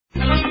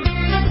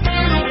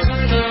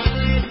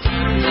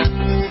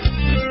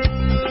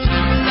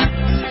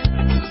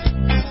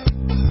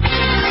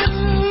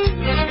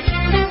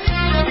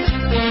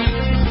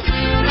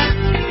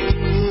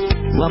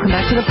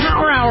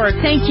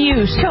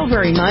you so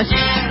very much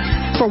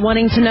for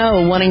wanting to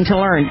know, wanting to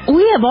learn.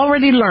 We have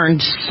already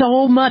learned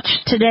so much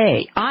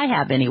today. I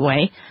have,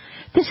 anyway.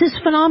 This is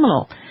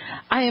phenomenal.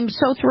 I am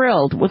so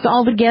thrilled with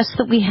all the guests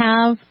that we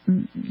have,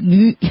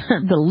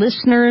 the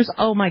listeners.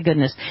 Oh, my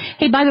goodness.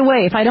 Hey, by the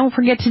way, if I don't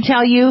forget to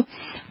tell you,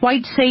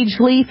 white sage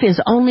leaf is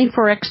only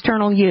for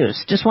external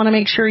use. Just want to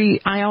make sure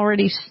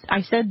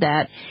I said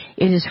that.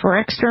 It is for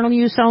external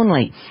use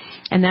only.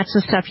 And that's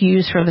the stuff you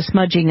use for the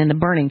smudging and the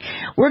burning.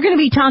 We're going to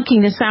be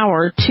talking this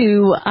hour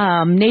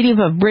to native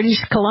of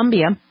British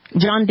Columbia,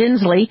 John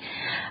Dinsley.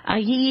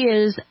 He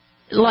is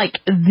like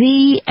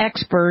the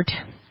expert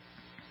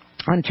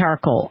on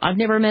charcoal. I've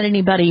never met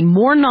anybody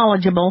more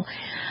knowledgeable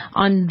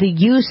on the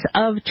use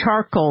of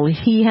charcoal.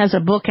 He has a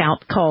book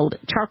out called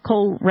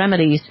Charcoal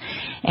Remedies,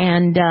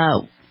 and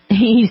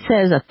he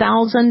says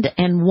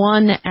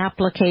 1,001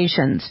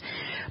 applications.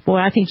 Boy,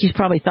 I think he's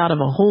probably thought of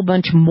a whole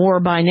bunch more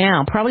by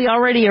now. Probably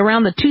already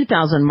around the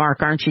 2,000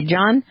 mark, aren't you,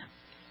 John?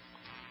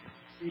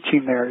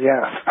 Reaching there,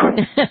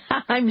 yes.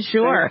 I'm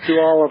sure. Thanks to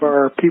all of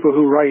our people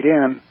who write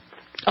in.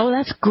 Oh,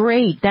 that's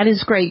great. That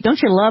is great. Don't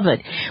you love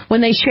it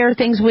when they share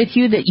things with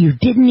you that you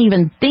didn't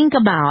even think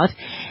about,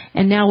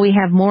 and now we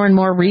have more and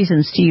more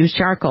reasons to use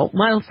charcoal.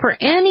 Well, for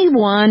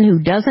anyone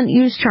who doesn't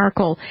use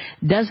charcoal,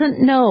 doesn't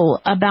know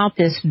about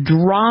this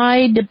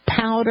dried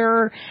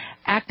powder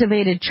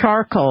activated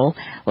charcoal,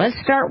 let's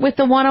start with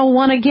the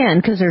 101 again,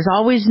 because there's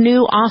always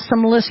new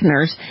awesome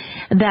listeners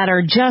that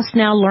are just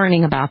now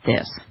learning about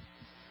this.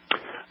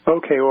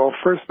 Okay, well,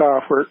 first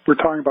off, we're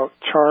talking about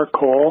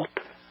charcoal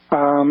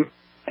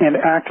and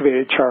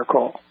activated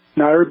charcoal.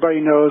 Now,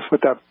 everybody knows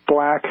what that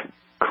black,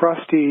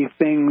 crusty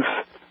things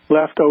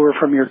left over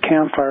from your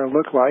campfire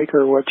look like,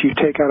 or what you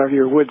take out of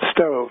your wood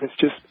stove. It's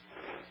just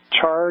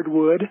charred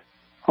wood.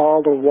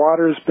 All the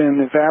water's been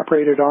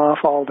evaporated off,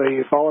 all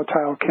the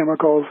volatile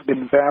chemicals have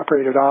been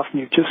evaporated off, and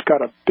you've just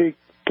got a big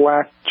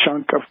black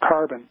chunk of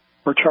carbon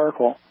or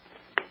charcoal.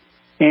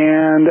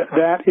 And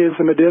that is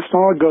a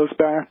medicinal. It goes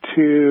back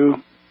to,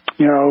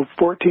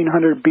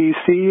 1400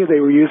 BC. They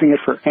were using it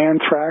for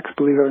anthrax,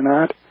 believe it or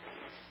not.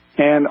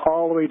 And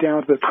all the way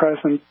down to the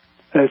present,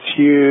 it's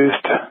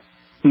used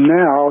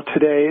now,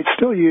 today. It's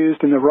still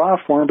used in the raw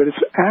form, but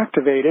it's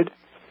activated.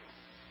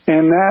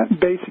 And that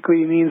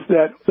basically means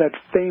that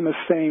famous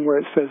saying where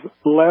it says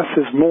less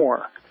is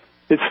more.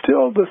 It's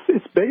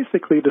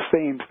basically the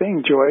same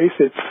thing,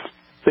 Joyce.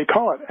 They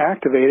call it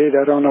activated.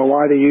 I don't know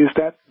why they use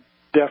that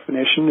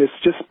definition. It's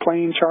just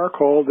plain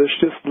charcoal. There's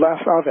just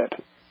less of it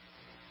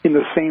in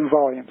the same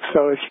volume.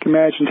 So if you can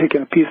imagine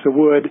taking a piece of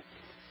wood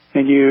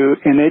and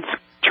it's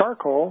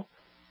charcoal,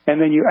 and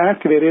then you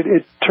activate it,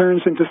 it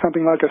turns into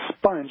something like a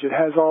sponge. It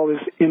has all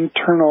these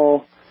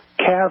internal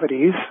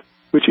cavities,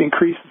 which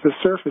increases the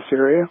surface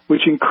area,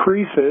 which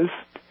increases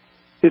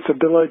its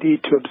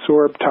ability to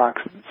absorb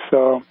toxins.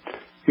 So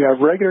you have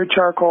regular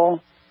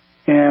charcoal,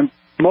 and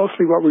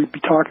mostly what we'll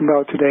be talking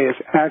about today is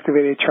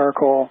activated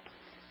charcoal.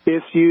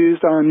 It's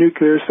used on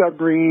nuclear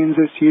submarines.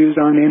 It's used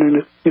on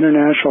the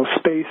International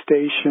Space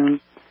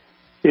Station.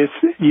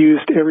 It's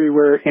used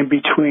everywhere in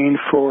between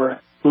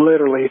for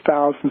literally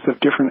thousands of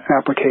different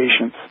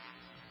applications.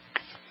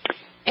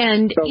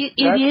 And so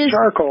it is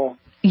charcoal.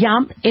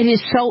 Yeah, it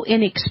is so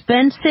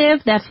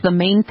inexpensive. That's the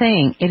main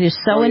thing. It is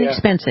so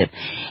inexpensive.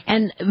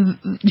 And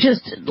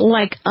just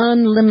like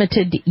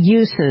unlimited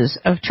uses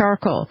of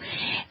charcoal.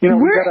 We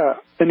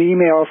got an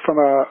email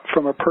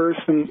from a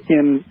person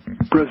in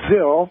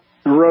Brazil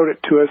who wrote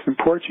it to us in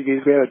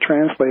Portuguese. We had to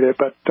translate it,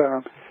 but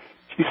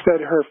she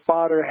said her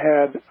father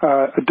had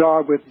a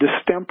dog with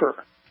distemper.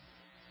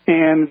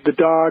 And the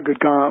dog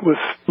was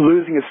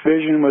losing its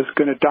vision, was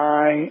going to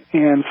die,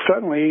 and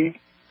suddenly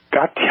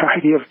got the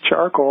idea of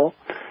charcoal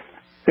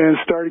and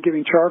started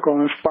giving charcoal.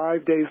 And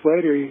 5 days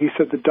later, he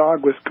said the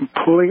dog was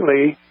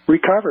completely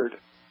recovered.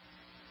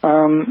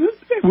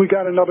 We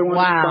got another one.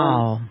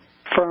 Wow.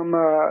 From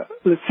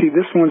let's see,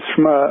 this one's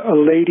from a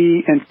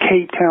lady in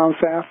Cape Town,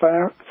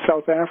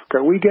 South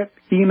Africa. We get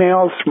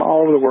emails from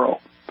all over the world.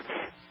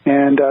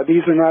 And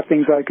these are not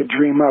things I could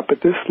dream up.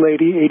 But this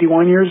lady,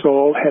 81 years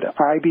old, had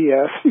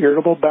IBS,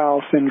 irritable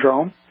bowel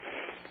syndrome.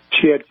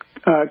 She had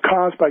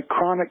caused by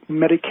chronic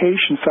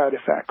medication side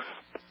effects.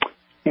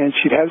 And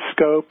she'd had a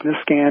scope and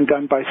a scan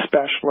done by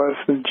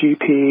specialists and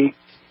GP,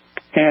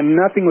 and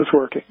nothing was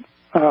working.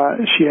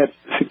 She had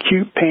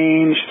acute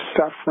pain,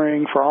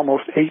 suffering for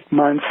almost 8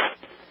 months.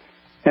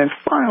 And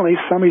finally,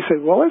 somebody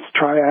said, well, let's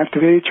try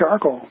activated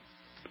charcoal.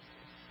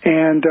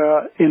 And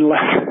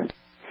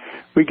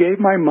we gave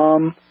my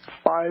mom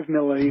 5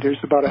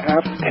 milliliters, about a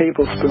half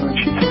tablespoon,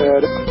 she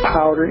said, of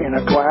powder in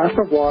a glass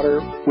of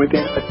water.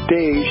 Within a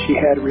day, she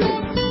had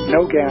relief.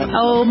 No gas.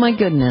 Oh, my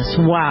goodness.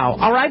 Wow.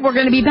 All right, we're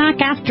going to be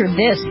back after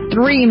this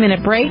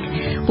 3-minute break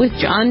with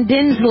John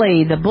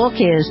Dinsley. The book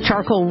is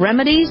Charcoal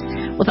Remedies,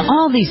 with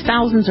all these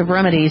thousands of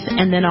remedies.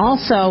 And then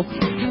also,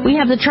 we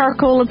have the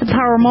charcoal at the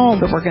Power Mall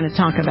that we're going to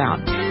talk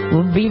about.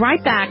 We'll be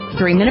right back.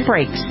 3-minute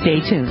break. Stay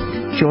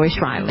tuned. Joyce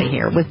Riley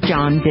here with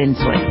John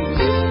Dinsley.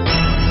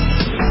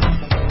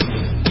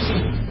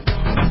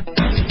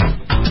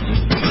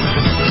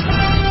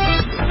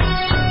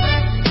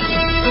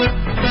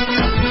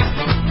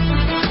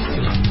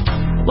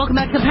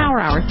 Welcome back to the Power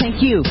Hour.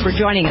 Thank you for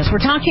joining us. We're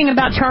talking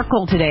about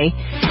charcoal today.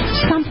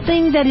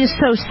 Something that is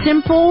so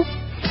simple,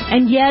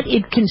 and yet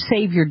it can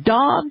save your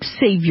dog,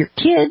 save your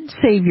kid,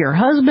 save your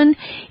husband.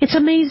 It's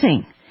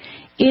amazing.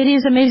 It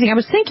is amazing. I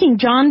was thinking,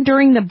 John,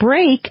 during the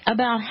break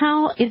about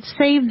how it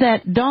saved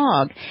that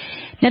dog.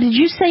 Now, did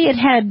you say it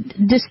had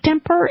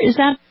distemper? Is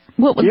that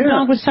what the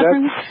dog was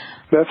suffering?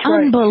 That's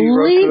right.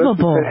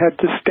 Unbelievable. It had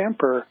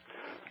distemper.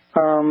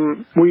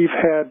 We've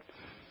had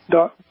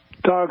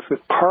dogs with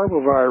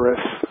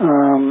parvovirus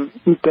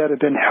that have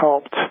been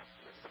helped,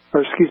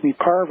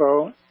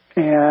 parvo,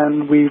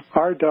 and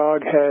our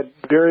dog had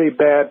very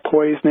bad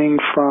poisoning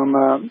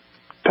from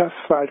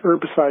pesticide,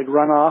 herbicide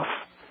runoff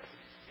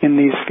in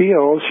these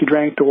fields. She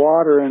drank the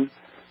water, and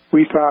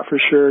we thought for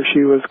sure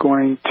she was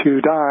going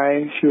to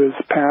die. She was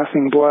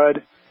passing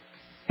blood,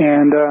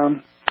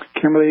 and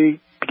Kimberly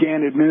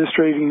began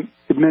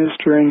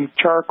administering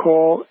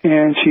charcoal,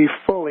 and she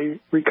fully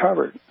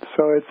recovered.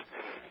 So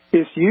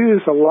it's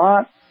used a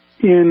lot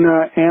in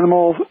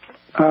animal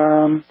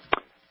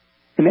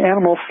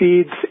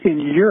feeds in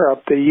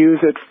Europe. They use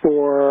it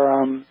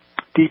for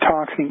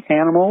detoxing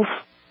animals.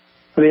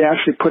 They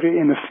actually put it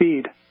in the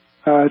feed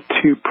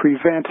to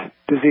prevent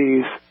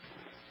disease.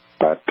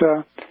 But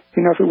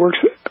if it works,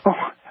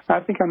 I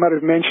think I might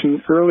have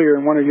mentioned earlier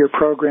in one of your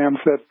programs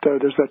that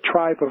there's a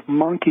tribe of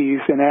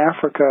monkeys in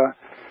Africa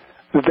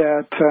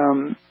that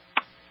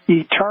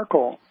eat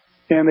charcoal.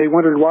 And they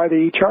wondered why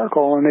they eat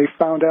charcoal, and they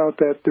found out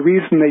that the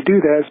reason they do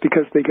that is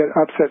because they get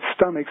upset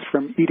stomachs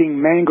from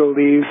eating mango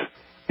leaves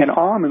and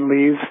almond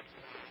leaves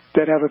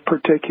that have a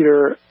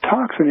particular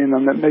toxin in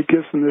them that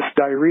gives them this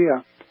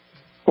diarrhea.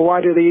 Well,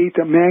 why do they eat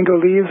the mango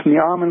leaves and the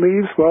almond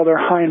leaves? Well, they're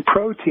high in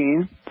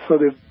protein, so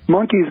the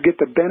monkeys get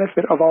the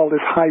benefit of all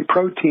this high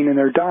protein in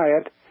their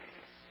diet.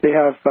 They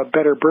have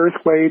better birth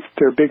weights,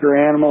 they're bigger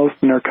animals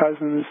than their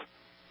cousins,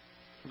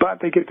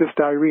 but they get this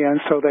diarrhea, and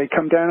so they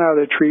come down out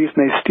of the trees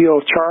and they steal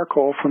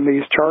charcoal from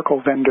these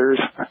charcoal vendors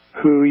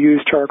who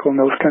use charcoal in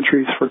those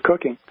countries for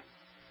cooking.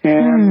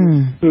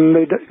 And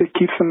it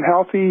keeps them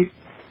healthy.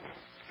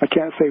 I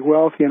can't say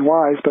wealthy and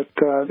wise, but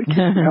it keeps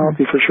them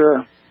healthy for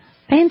sure.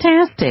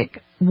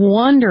 Fantastic.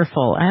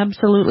 Wonderful.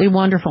 Absolutely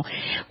wonderful.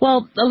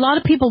 Well, a lot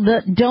of people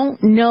that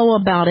don't know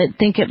about it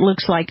think it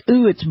looks like,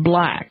 it's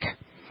black.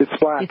 It's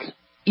black.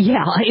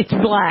 It's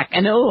black.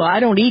 And, I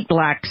don't eat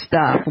black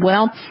stuff.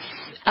 Well,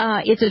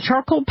 it's a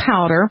charcoal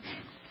powder,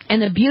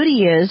 and the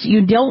beauty is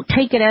you don't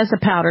take it as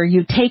a powder.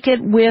 You take it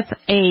with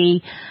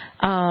you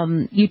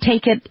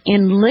take it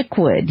in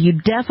liquid. You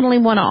definitely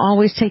want to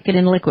always take it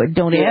in liquid.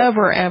 Don't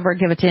ever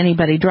give it to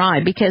anybody dry,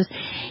 because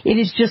it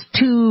is just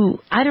too,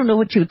 I don't know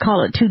what you would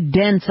call it, too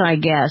dense, I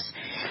guess.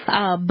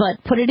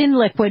 But put it in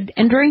liquid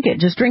and drink it.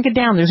 Just drink it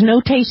down. There's no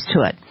taste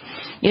to it.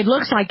 It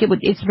looks like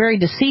it's very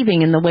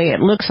deceiving in the way it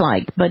looks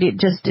like, but it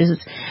just is,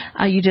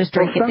 you just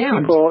drink it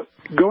down.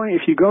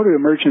 If you go to the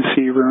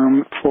emergency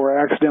room for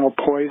accidental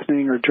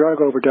poisoning or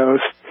drug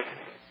overdose,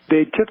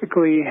 they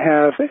typically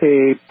have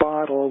a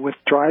bottle with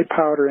dry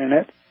powder in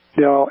it.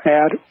 They'll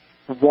add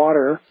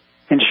water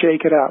and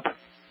shake it up.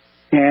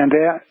 And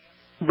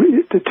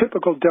the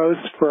typical dose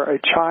for a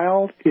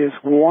child is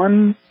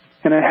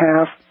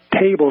 1.5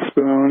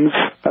 tablespoons,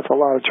 that's a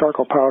lot of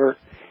charcoal powder,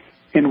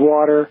 in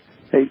water.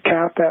 They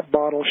cap that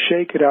bottle,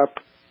 shake it up,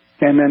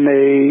 and then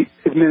they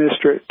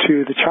administer it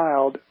to the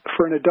child.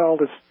 For an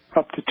adult, it's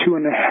up to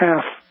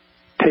 2.5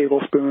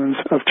 tablespoons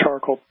of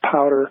charcoal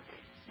powder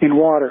in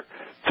water.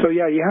 So,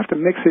 you have to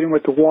mix it in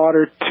with the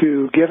water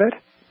to give it.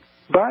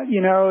 But,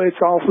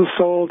 it's also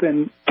sold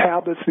in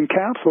tablets and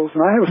capsules.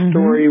 And I have a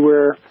story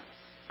where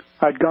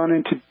I'd gone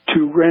in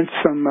to rent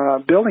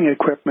some building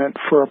equipment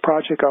for a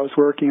project I was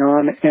working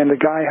on, and the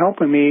guy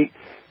helping me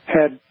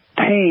had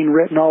pain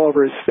written all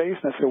over his face.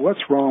 And I said,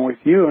 "What's wrong with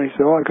you?" And he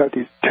said, "I got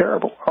these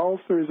terrible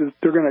ulcers.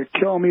 They're going to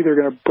kill me. They're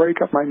going to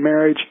break up my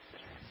marriage."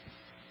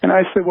 And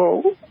I said,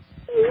 "Well,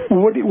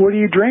 what are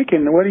you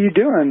drinking? What are you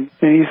doing?"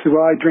 And he said,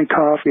 "Well, I drink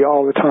coffee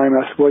all the time."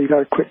 I said, "Well, you got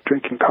to quit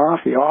drinking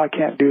coffee." "Oh, I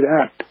can't do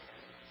that."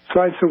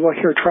 So I said, "Well,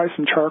 here, try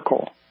some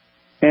charcoal."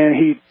 And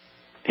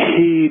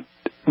he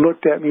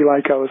looked at me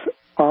like I was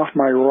off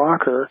my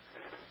rocker.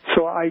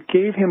 So I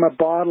gave him a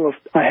bottle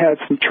I had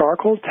some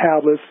charcoal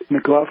tablets in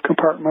the glove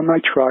compartment of my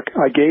truck.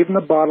 I gave him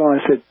the bottle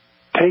and I said,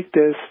 "Take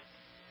this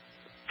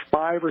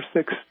 5 or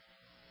 6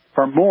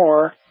 or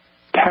more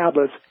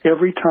tablets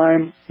every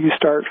time you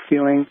start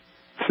feeling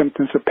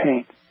symptoms of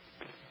pain."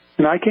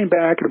 And I came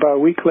back about a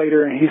week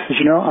later, and he says,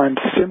 "I'm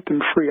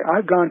symptom-free.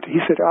 He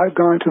said, I've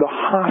gone to the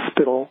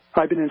hospital.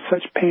 I've been in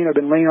such pain. I've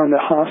been laying on the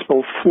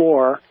hospital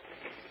floor,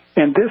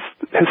 and this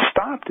has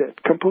stopped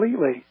it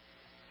completely."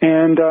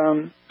 And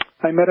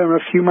I met him a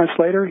few months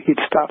later. He'd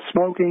stopped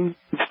smoking,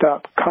 he'd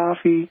stopped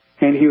coffee,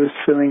 and he was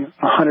feeling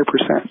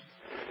 100%.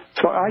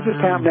 So I just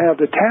happen to have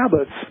the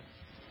tablets,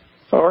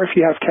 or if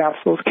you have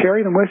capsules,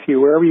 carry them with you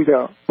wherever you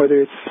go,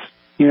 whether it's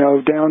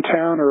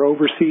downtown or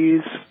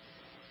overseas.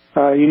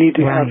 You need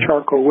to have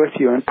charcoal with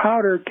you, and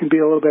powder can be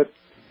a little bit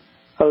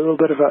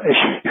of a,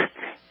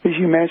 as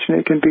you mentioned,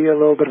 it can be a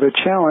little bit of a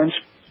challenge.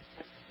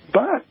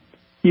 But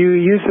you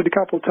use it a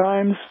couple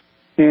times,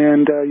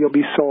 and you'll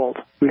be sold.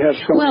 We have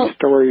so many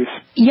stories.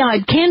 Yeah,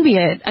 it can be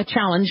a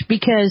challenge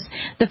because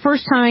the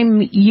first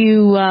time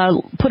you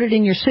put it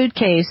in your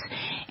suitcase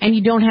and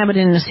you don't have it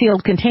in a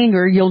sealed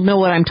container, you'll know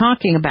what I'm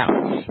talking about.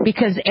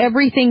 Because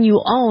everything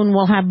you own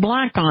will have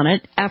black on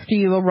it after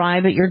you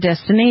arrive at your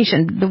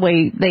destination, the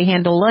way they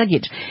handle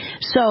luggage.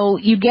 So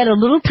you get a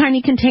little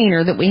tiny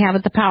container that we have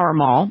at the Power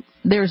Mall.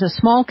 There's a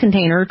small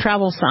container,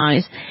 travel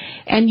size,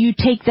 and you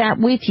take that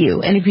with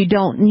you. And if you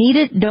don't need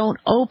it, don't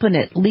open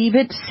it. Leave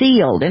it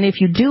sealed. And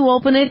if you do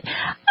open it,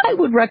 I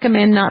would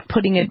recommend not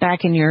putting it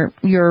back in your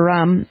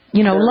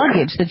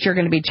luggage that you're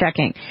going to be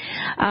checking,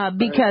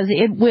 because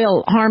it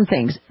will harm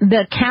things.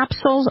 The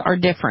capsules are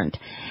different,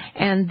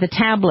 and the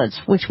tablets,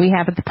 which we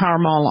have at the Power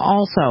Mall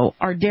also,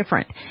 are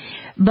different.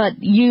 But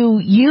you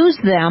use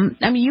them.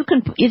 I mean,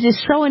 it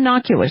is so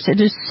innocuous. It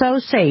is so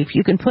safe.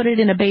 You can put it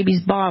in a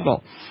baby's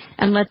bottle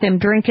and let them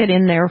drink it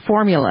in their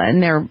formula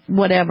and their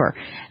whatever.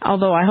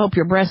 Although I hope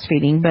you're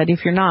breastfeeding, but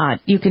if you're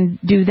not, you can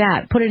do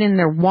that. Put it in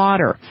their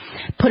water.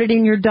 Put it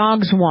in your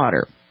dog's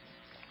water.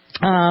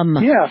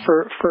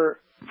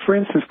 For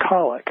instance,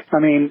 colic. I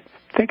mean,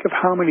 think of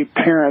how many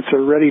parents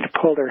are ready to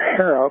pull their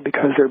hair out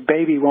because their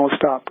baby won't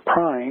stop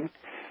crying.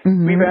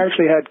 Mm-hmm. We've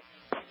actually had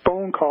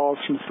phone calls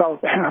from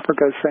South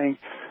Africa saying,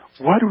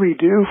 what do we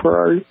do for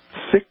our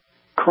sick,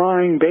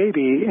 crying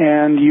baby?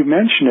 And you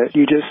mention it.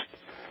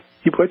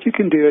 What you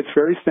can do, it's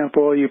very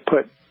simple. You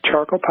put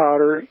charcoal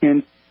powder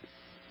in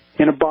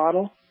a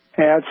bottle,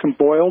 add some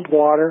boiled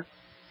water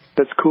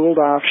that's cooled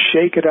off,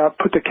 shake it up,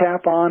 put the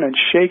cap on and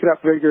shake it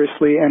up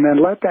vigorously, and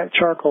then let that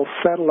charcoal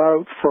settle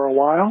out for a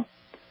while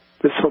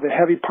so the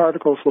heavy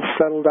particles will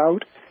settle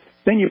out.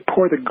 Then you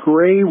pour the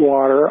gray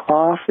water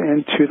off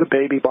into the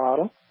baby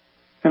bottle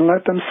and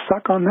let them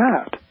suck on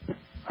that.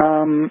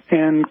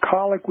 And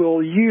colic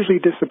will usually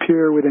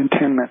disappear within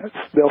 10 minutes.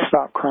 They'll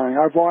stop crying.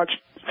 I've watched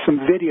some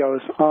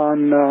videos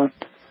on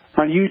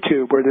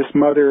YouTube where this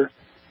mother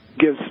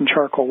gives some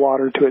charcoal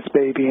water to its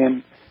baby,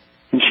 and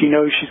she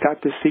knows she's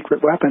got this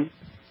secret weapon.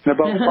 And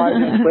about 5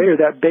 minutes later,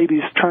 that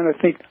baby's trying to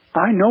think,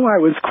 I know I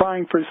was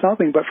crying for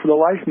something, but for the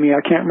life of me,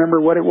 I can't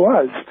remember what it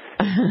was.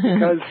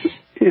 Because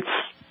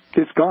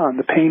it's gone.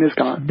 The pain is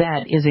gone.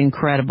 That is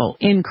incredible.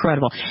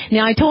 Incredible.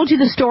 Now, I told you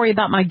the story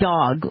about my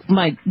dog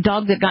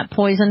that got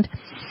poisoned.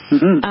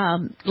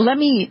 Mm-hmm. Let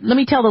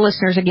me tell the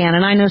listeners again,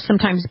 and I know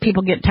sometimes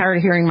people get tired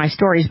of hearing my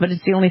stories, but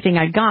it's the only thing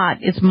I got.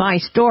 It's my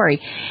story.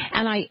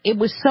 And it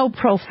was so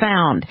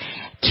profound.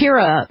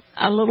 Kira,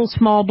 a little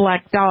small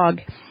black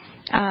dog,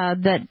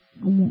 that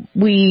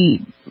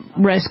we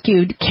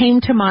rescued, came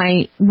to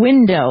my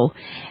window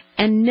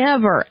and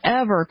never,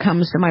 ever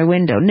comes to my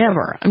window.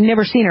 Never. I've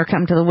never seen her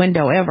come to the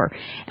window ever.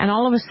 And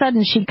all of a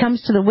sudden she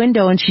comes to the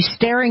window and she's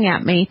staring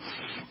at me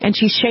and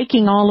she's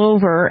shaking all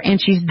over and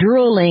she's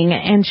drooling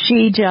and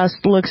she just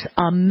looks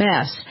a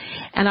mess.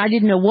 And I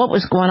didn't know what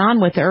was going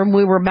on with her.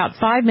 We were about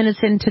 5 minutes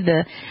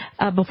into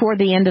before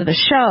the end of the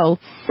show.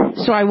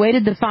 So I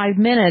waited the 5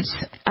 minutes,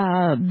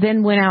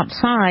 then went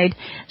outside,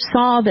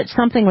 saw that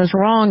something was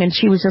wrong, and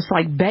she was just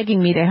like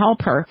begging me to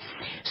help her.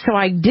 So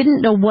I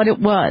didn't know what it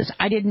was.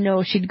 I didn't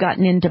know if she'd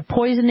gotten into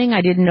poisoning.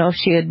 I didn't know if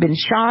she had been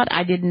shot.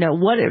 I didn't know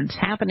what was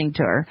happening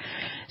to her.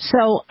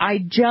 So I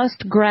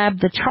just grabbed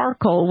the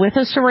charcoal with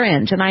a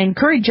syringe, and I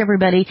encourage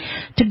everybody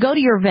to go to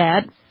your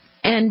vet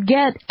and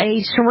get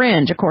a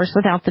syringe, of course,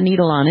 without the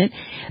needle on it,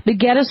 but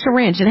get a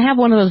syringe and have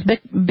one of those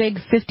big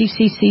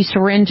 50cc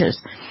syringes.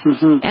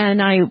 Mm-hmm.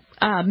 And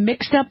I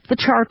mixed up the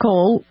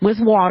charcoal with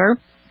water,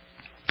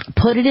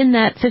 put it in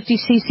that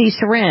 50cc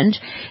syringe,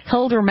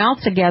 held her mouth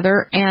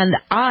together, and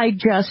I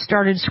just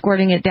started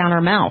squirting it down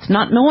her mouth,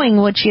 not knowing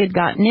what she had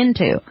gotten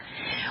into.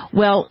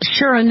 Well,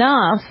 sure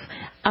enough,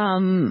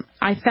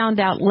 I found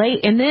out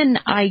late, and then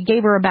I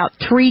gave her about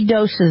 3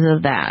 doses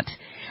of that.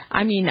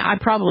 I mean, I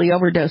probably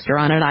overdosed her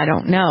on it. I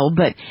don't know.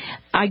 But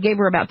I gave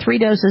her about 3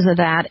 doses of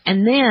that.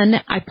 And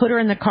then I put her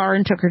in the car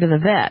and took her to the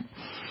vet.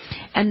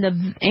 And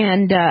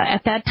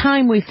at that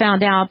time, we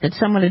found out that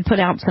someone had put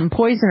out some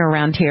poison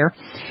around here.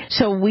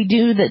 So we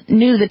knew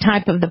the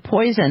type of the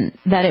poison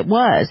that it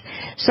was.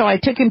 So I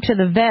took him to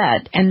the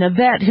vet, and the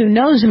vet, who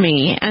knows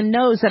me and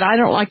knows that I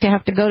don't like to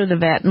have to go to the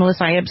vet unless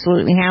I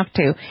absolutely have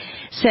to,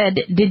 said,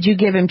 did you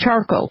give him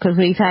charcoal? Because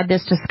we've had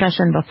this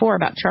discussion before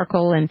about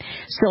charcoal and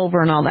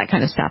silver and all that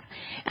kind of stuff.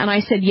 And I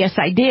said, yes,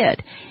 I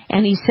did.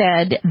 And he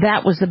said,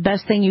 that was the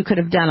best thing you could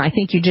have done. I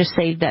think you just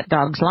saved that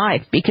dog's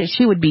life, because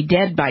she would be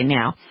dead by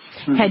now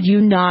had you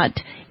not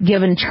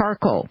given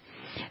charcoal.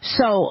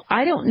 So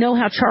I don't know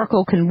how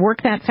charcoal can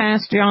work that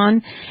fast,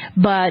 John,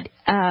 but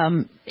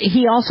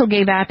he also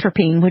gave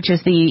atropine, which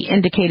is the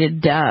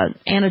indicated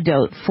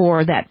antidote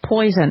for that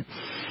poison.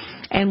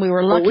 And we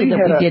were lucky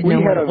that we did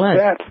know what it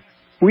was.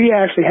 We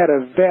actually had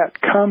a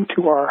vet come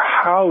to our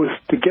house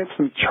to get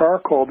some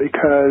charcoal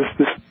because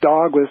this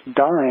dog was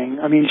dying.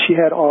 I mean, she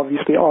had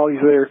obviously all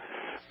these other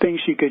things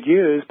she could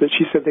use, but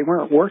she said they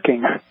weren't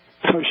working.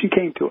 So she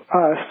came to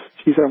us.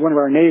 She's one of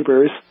our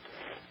neighbors,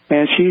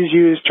 and she's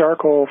used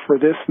charcoal for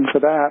this and for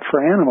that for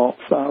animals,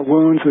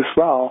 wounds as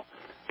well.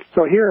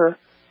 So here,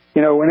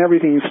 when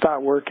everything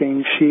stopped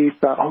working, she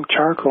thought, oh,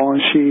 charcoal,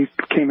 and she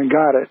came and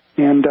got it.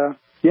 And,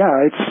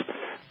 it's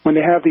when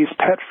they have these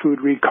pet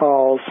food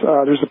recalls,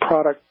 there's a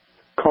product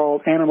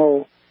called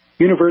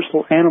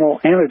Universal Animal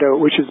Antidote,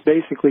 which is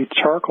basically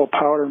charcoal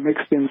powder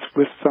mixed in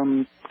with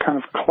some kind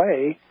of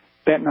clay,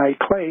 bentonite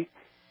clay,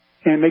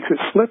 and makes it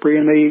slippery.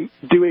 And they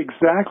do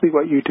exactly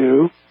what you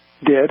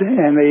did,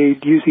 and they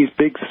use these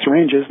big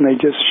syringes, and they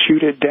just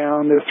shoot it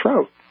down their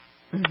throat.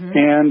 Mm-hmm.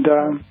 And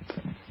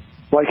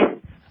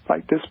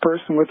like this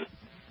person with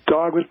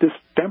dog with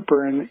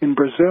distemper in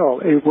Brazil,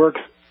 it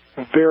works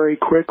very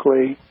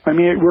quickly. I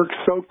mean, it works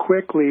so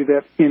quickly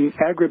that in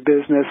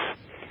agribusiness,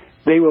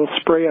 they will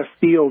spray a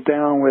field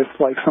down with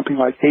something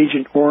like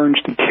Agent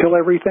Orange to kill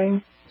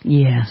everything.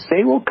 Yes.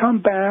 They will come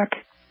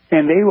back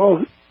and they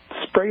will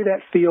spray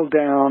that field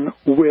down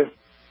with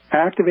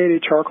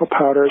activated charcoal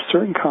powder, a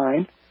certain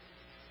kind,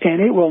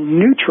 and it will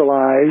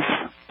neutralize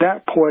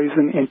that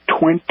poison in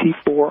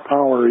 24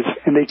 hours,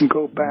 and they can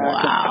go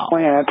back and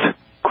plant,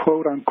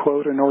 quote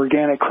unquote, an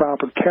organic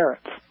crop of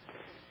carrots.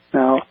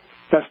 Now,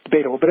 that's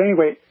debatable. But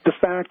anyway, the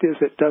fact is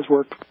it does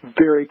work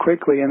very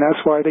quickly, and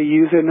that's why they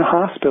use it in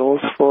hospitals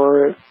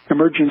for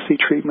emergency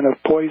treatment of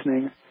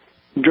poisoning,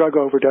 drug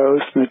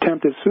overdose, and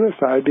attempted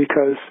suicide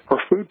or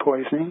food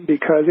poisoning,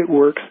 because it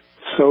works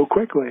so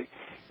quickly.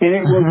 And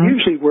it will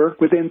usually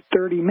work within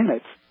 30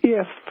 minutes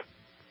if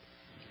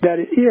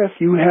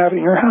you have it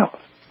in your house.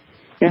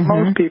 And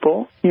most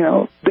people,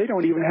 they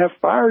don't even have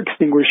fire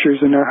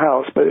extinguishers in their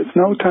house, but it's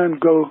no time to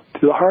go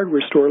to the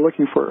hardware store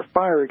looking for a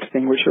fire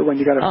extinguisher when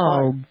you got a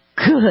fire. Oh,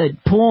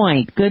 good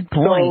point. Good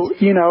point.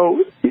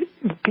 So,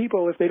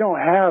 people, if they don't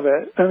have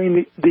it, I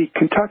mean, the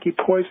Kentucky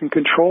Poison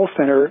Control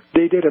Center,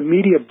 they did a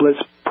media blitz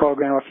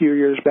program a few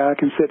years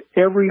back and said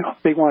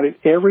they wanted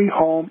every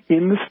home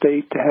in the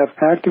state to have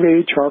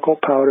activated charcoal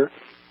powder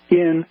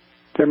in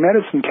their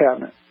medicine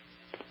cabinet.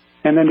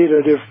 And then they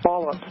did a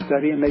follow-up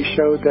study, and they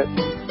showed that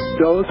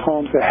those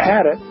homes that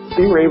had it,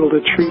 they were able to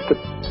treat the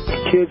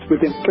kids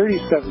within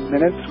 37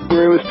 minutes,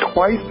 where it was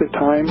twice the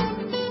time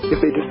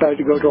if they decided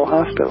to go to a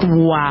hospital.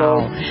 Wow.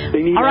 So they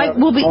need all right,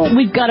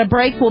 we've got a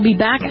break. We'll be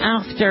back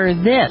after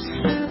this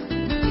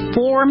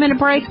 4-minute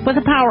break with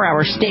a Power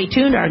Hour. Stay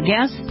tuned. Our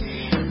guest,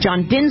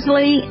 John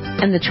Dinsley,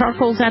 and the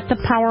charcoals at the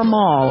Power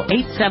Mall,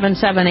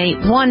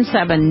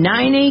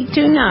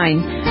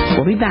 877-817-9829.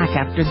 We'll be back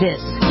after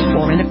this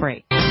 4-minute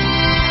break.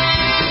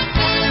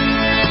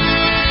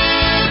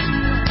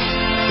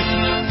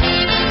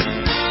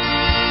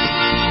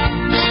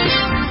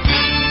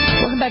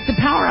 Back to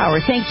Power Hour.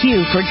 Thank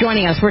you for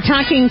joining us. We're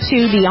talking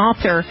to the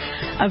author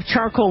of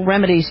Charcoal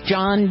Remedies,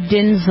 John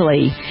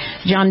Dinsley.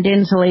 John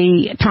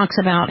Dinsley talks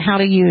about how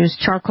to use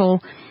charcoal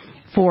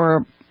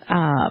for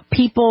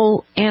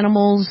people,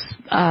 animals,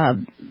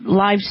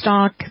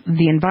 livestock,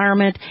 the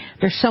environment.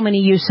 There's so many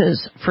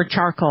uses for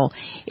charcoal.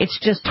 It's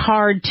just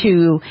hard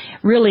to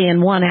really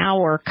in 1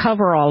 hour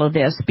cover all of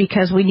this,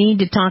 because we need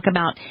to talk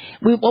about,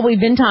 what we've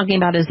been talking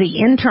about is the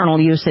internal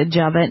usage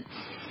of it,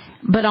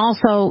 but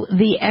also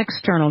the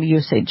external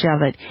usage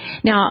of it.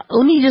 Now,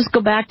 let me just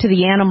go back to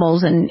the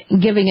animals and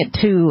giving it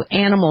to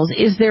animals.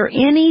 Is there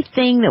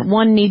anything that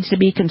one needs to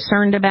be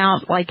concerned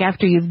about, like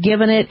after you've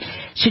given it?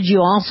 Should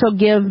you also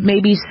give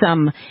maybe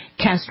some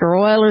castor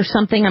oil or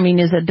something? I mean,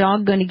 is a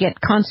dog going to get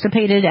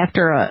constipated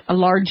after a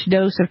large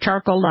dose of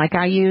charcoal like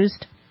I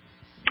used?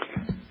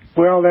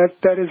 Well,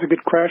 that is a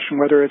good question,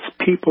 whether it's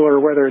people or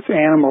whether it's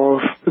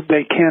animals.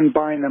 They can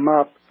bind them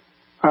up.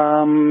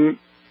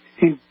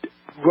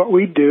 What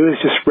we do is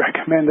just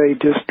recommend they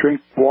just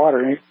drink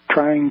water.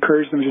 Try and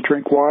encourage them to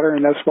drink water,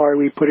 and that's why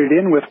we put it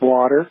in with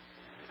water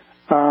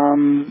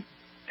and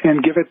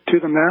give it to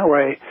them that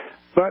way.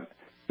 But,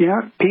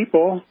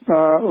 people,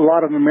 a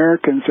lot of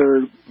Americans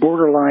are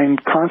borderline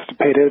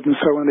constipated, and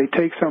so when they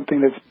take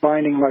something that's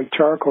binding like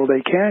charcoal,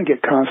 they can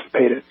get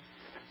constipated.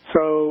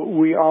 So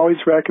we always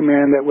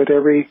recommend that with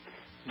every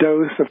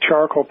dose of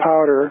charcoal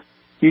powder,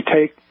 you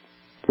take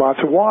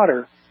lots of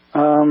water.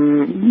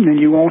 And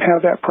you won't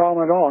have that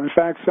problem at all. In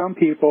fact, some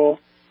people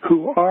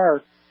who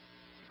are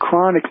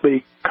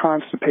chronically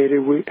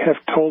constipated have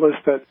told us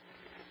that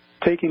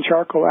taking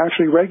charcoal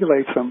actually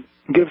regulates them,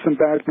 gives them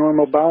back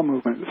normal bowel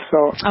movements.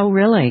 So, oh,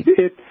 really?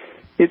 It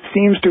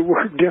seems to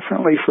work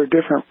differently for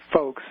different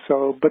folks.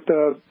 So, but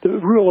the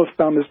rule of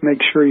thumb is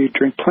make sure you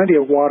drink plenty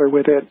of water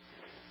with it,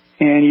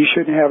 and you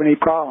shouldn't have any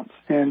problems.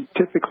 And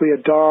typically, a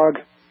dog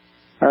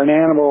or an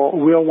animal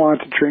will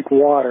want to drink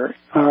water.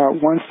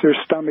 Once their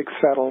stomach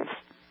settles,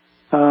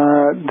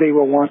 they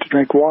will want to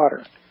drink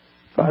water.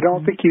 So I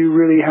don't think you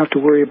really have to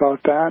worry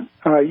about that.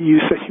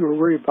 You said you were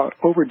worried about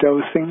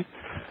overdosing.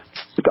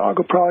 The dog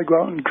will probably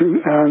go out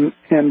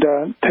and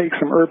take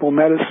some herbal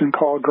medicine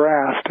called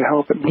grass to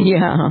help it move.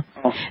 Yeah,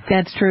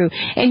 that's true.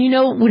 And,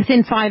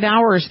 within 5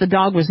 hours, the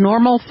dog was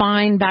normal,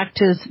 fine, back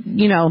to,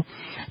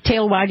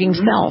 tail wagging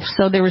self,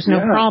 so there was no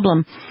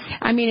problem.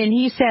 I mean, and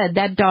he said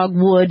that dog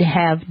would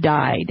have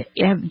died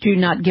had you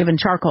not given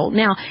charcoal.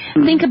 Now,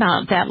 think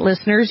about that,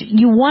 listeners.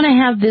 You want to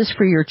have this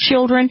for your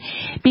children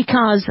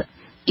because,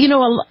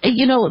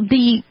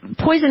 the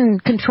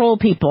poison control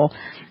people,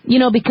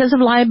 because of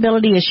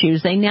liability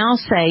issues, they now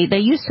say, they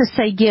used to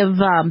say give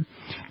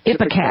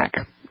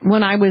Ipecac.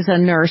 When I was a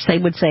nurse, they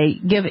would say,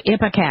 give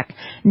Ipecac.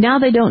 Now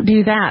they don't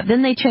do that.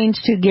 Then they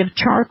changed to give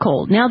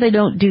charcoal. Now they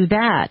don't do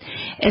that.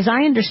 As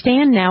I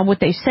understand now,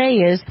 what they say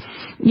is,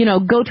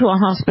 go to a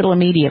hospital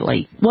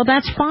immediately. Well,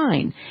 that's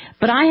fine.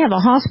 But I have a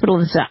hospital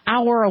that's an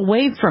hour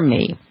away from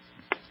me.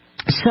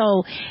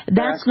 So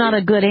that's not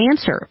a good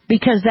answer,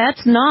 because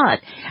that's not,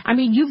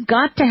 you've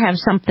got to have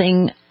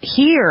something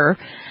here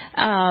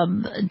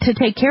to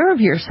take care of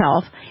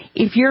yourself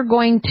if you're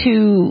going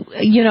to,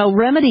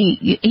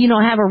 remedy,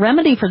 have a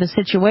remedy for the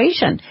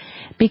situation.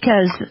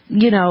 Because,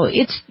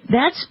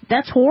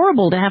 that's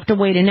horrible to have to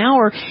wait an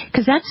hour,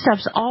 because that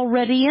stuff's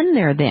already in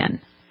there then.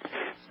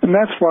 And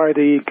that's why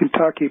the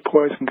Kentucky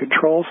Poison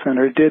Control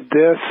Center did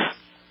this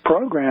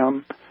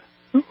program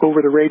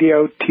over the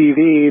radio,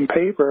 TV, and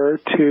paper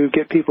to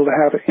get people to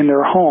have it in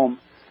their home.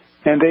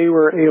 And they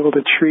were able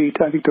to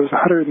treat, I think there was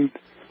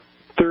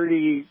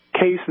 130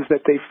 cases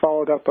that they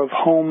followed up of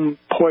home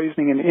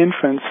poisoning in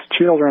infants,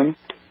 children.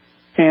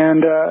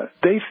 And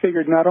they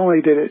figured not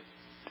only did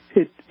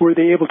were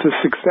they able to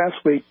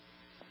successfully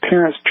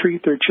parents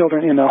treat their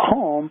children in a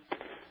home,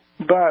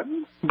 but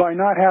by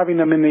not having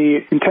them in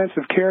the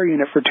intensive care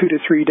unit for 2 to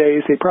 3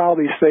 days, they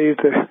probably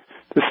saved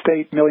the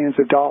state millions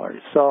of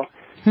dollars. So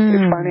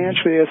it's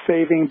financially a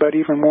saving, but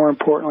even more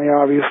importantly,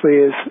 obviously,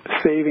 is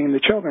saving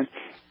the children.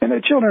 And the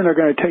children are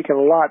going to take it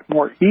a lot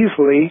more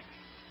easily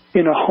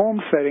in a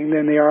home setting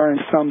than they are in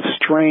some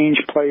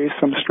strange place,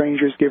 some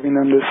strangers giving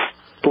them this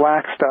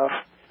black stuff.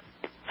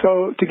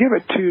 So to give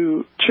it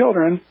to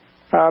children,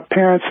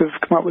 parents have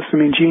come up with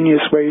some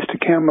ingenious ways to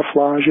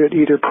camouflage it,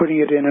 either putting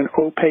it in an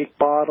opaque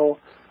bottle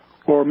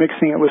or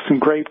mixing it with some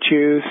grape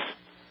juice,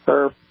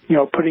 or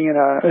putting it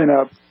in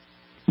a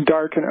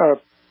dark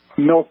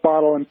milk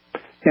bottle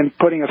and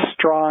putting a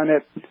straw in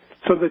it,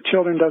 so the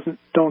children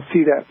don't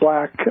see that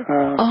black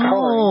coloring.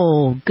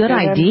 Oh, good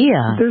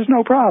idea. There's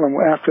no problem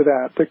after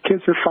that. The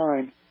kids are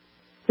fine.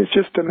 It's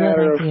just a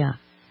matter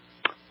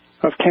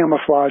of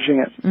camouflaging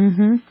it.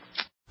 Mm-hmm.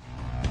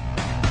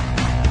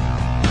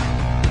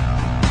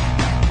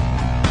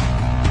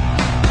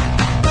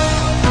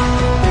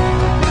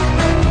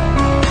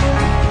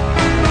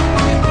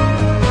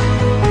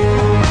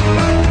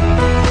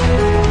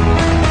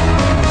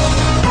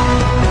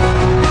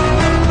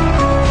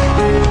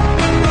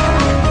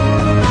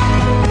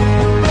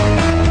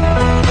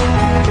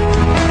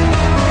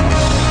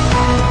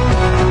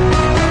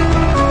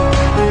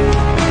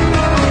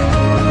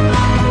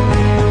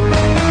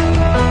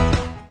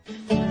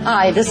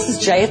 Hi, this is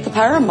Jay at the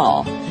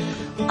Paramall.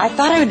 I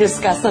thought I would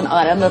discuss an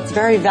item that's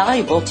very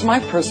valuable to my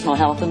personal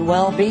health and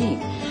well-being.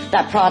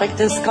 That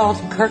product is called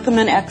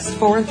Curcumin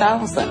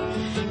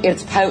X4000.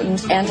 Its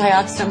potent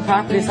antioxidant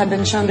properties have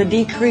been shown to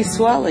decrease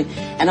swelling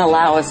and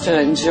allow us to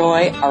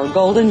enjoy our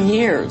golden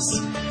years.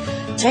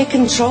 Take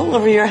control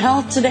over your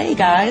health today,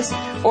 guys.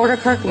 Order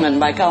Curcumin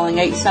by calling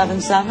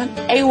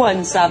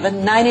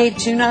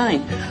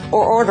 877-817-9829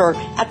 or order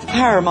at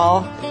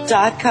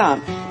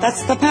theparamall.com.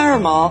 That's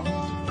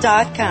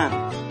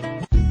theparamall.com.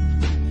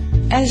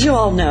 As you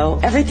all know,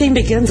 everything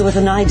begins with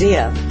an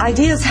idea.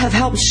 Ideas have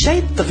helped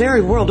shape the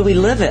very world we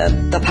live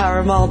in.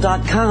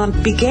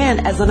 ThePowerMall.com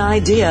began as an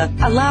idea,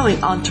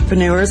 allowing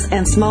entrepreneurs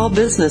and small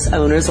business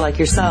owners like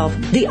yourself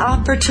the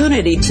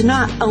opportunity to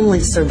not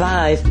only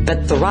survive,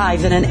 but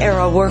thrive in an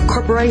era where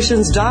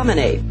corporations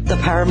dominate.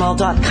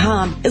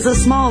 ThePowerMall.com is a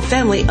small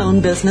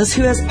family-owned business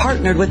who has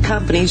partnered with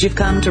companies you've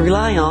come to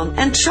rely on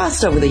and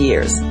trust over the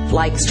years,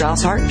 like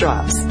Strauss Heart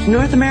Drops,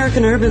 North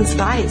American Herb and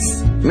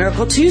Spice,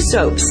 Miracle 2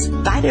 Soaps,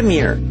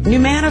 Vitamir,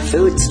 Numana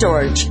Food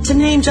Storage, to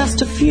name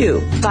just a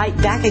few. Fight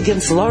back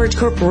against large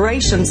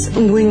corporations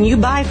when you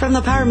buy from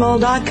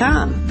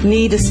thepowermall.com.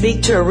 Need to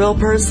speak to a real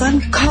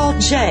person? Call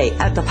Jay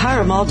at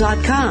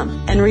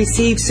thepowermall.com and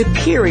receive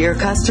superior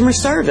customer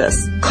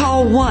service.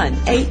 Call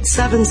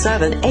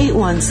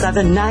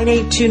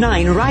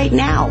 1-877-817-9829 right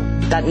now.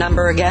 That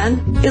number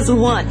again is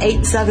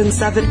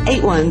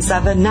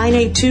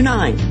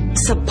 1-877-817-9829.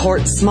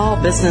 Support small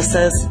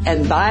businesses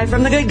and buy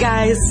from the good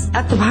guys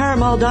at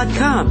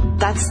thepowermall.com.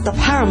 That's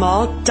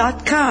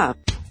thepowermall.com.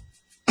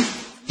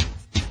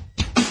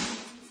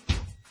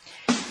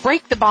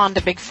 Break the bond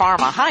to Big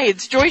Pharma. Hi,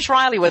 it's Joyce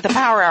Riley with the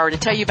Power Hour to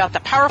tell you about the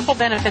powerful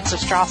benefits of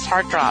Strauss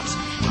Heart Drops.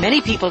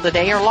 Many people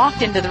today are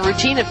locked into the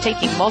routine of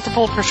taking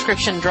multiple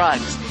prescription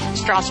drugs.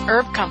 Strauss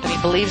Herb Company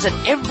believes that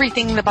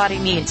everything the body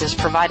needs is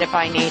provided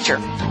by nature.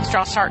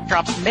 Strauss Heart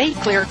Drops may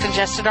clear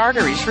congested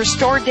arteries,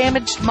 restore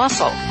damaged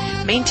muscle,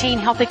 maintain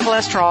healthy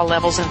cholesterol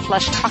levels, and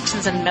flush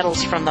toxins and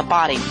metals from the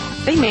body.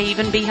 They may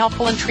even be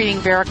helpful in treating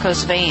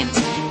varicose veins.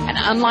 And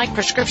unlike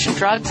prescription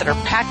drugs that are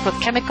packed with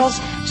chemicals,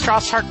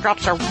 Strauss Heart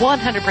Drops are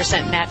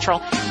 100%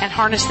 natural and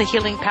harness the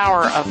healing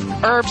power of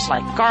herbs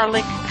like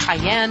garlic,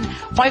 cayenne,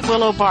 white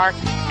willow bark,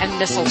 and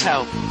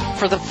mistletoe.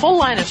 For the full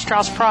line of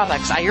Strauss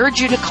products, I urge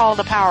you to call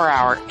the Power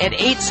Hour at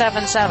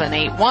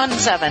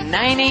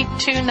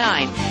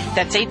 877-817-9829.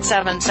 That's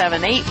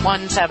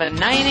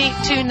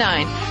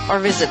 877-817-9829. Or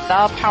visit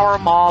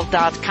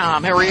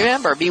thepowermall.com. And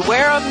remember,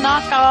 beware of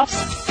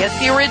knockoffs. Get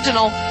the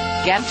original.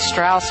 Get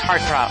Strauss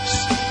Heart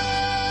Drops.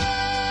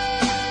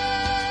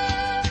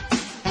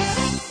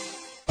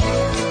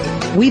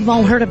 We've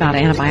all heard about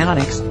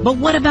antibiotics, but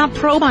what about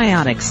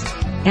probiotics?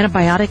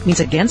 Antibiotic means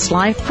against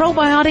life.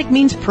 Probiotic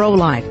means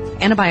pro-life.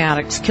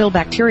 Antibiotics kill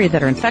bacteria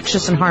that are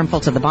infectious and harmful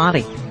to the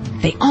body.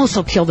 They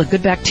also kill the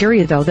good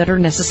bacteria, though, that are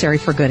necessary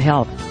for good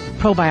health.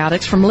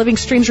 Probiotics from living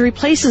streams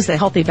replaces the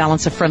healthy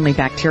balance of friendly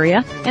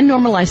bacteria and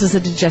normalizes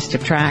the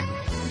digestive tract.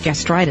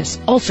 Gastritis,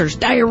 ulcers,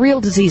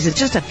 diarrheal diseases,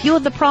 just a few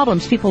of the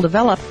problems people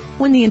develop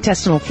when the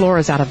intestinal flora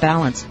is out of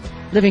balance.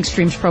 Living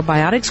Stream's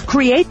probiotics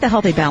create the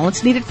healthy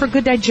balance needed for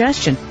good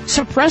digestion,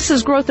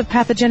 suppresses growth of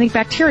pathogenic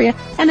bacteria,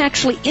 and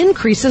actually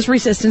increases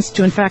resistance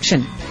to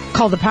infection.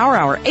 Call the Power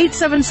Hour,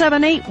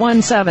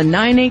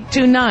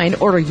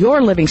 877-817-9829. Order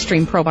your Living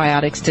Stream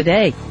probiotics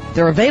today.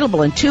 They're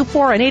available in 2,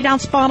 4, and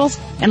 8-ounce bottles,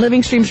 and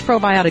Living Stream's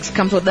probiotics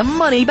comes with a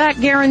money-back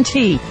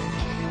guarantee.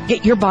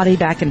 Get your body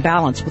back in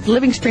balance with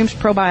Living Stream's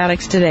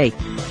probiotics today.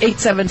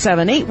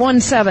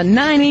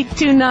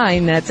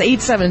 877-817-9829. That's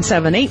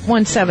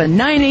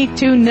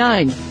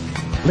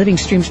 877-817-9829. Living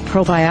Stream's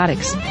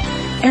probiotics.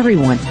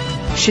 Everyone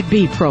should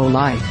be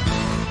pro-life.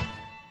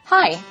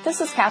 Hi,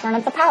 this is Catherine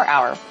at the Power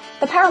Hour.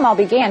 The Power Mall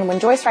began when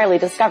Joyce Riley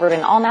discovered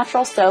an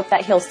all-natural soap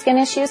that heals skin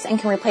issues and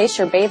can replace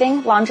your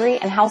bathing, laundry,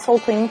 and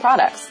household cleaning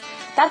products.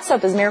 That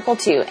soap is Miracle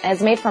 2 and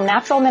is made from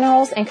natural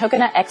minerals and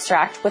coconut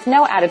extract with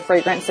no added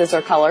fragrances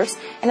or colors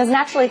and is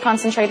naturally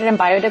concentrated and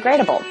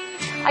biodegradable.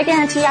 I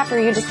guarantee after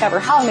you discover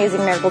how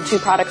amazing Miracle 2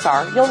 products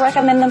are, you'll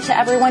recommend them to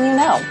everyone you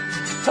know.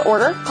 To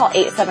order, call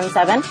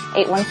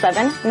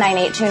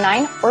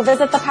 877-817-9829 or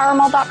visit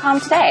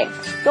thepowermall.com today.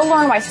 You'll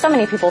learn why so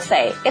many people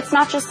say, it's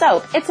not just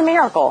soap, it's a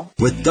miracle.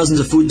 With dozens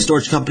of food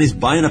storage companies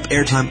buying up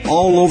airtime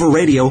all over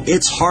radio,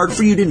 it's hard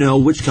for you to know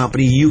which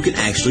company you can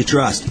actually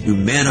trust.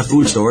 Humana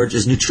Food Storage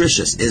is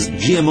nutritious, is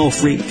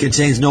GMO-free,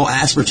 contains no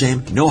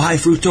aspartame, no high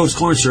fructose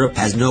corn syrup,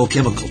 has no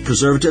chemicals,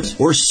 preservatives,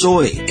 or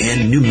soy.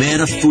 And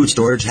Humana Food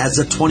Storage has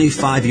a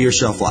 25-year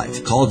shelf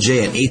life. Call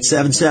Jay at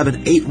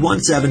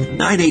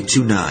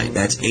 877-817-9829.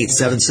 That's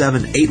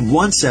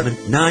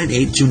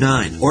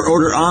 877-817-9829. Or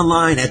order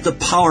online at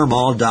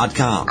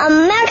thepowermall.com.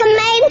 American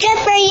made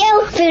just for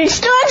you. Food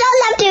stores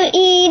I love to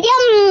eat.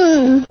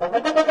 Yum!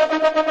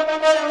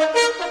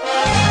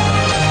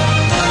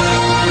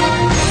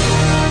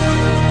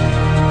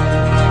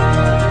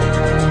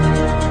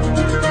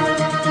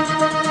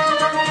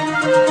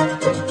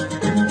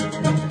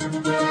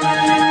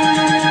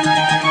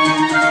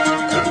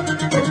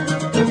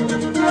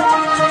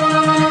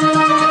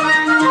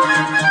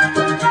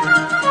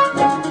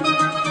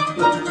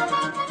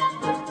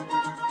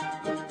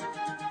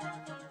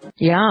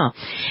 Yeah.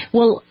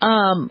 Well,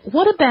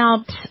 what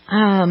about,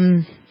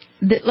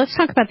 let's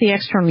talk about the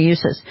external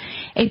uses.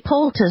 A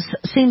poultice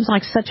seems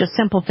like such a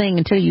simple thing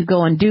until you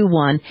go and do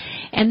one.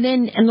 And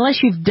then,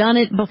 unless you've done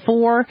it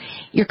before,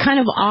 you're kind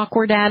of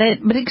awkward at it.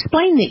 But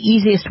explain the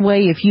easiest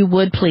way, if you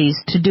would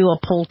please, to do a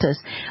poultice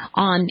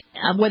on,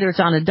 whether it's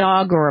on a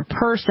dog or a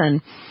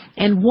person.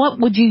 And what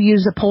would you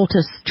use a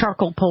poultice,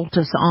 charcoal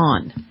poultice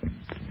on?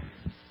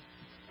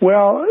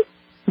 Well,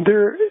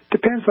 it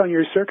depends on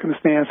your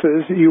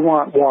circumstances. You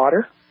want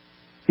water,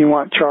 you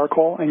want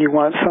charcoal, and you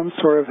want some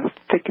sort of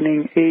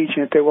thickening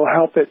agent that will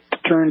help it to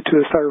turn to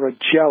a sort of a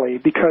jelly.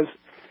 Because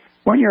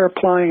when you're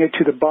applying it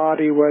to the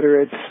body,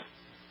 whether it's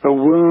a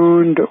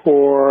wound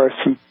or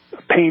some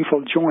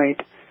painful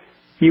joint,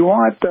 you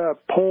want the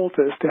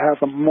poultice to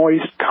have a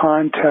moist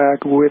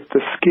contact with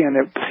the skin.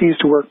 It seems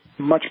to work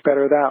much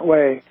better that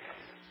way.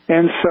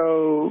 And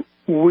so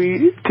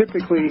we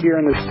typically here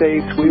in the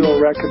States, we will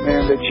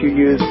recommend that you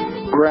use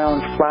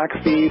ground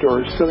flaxseed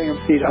or psyllium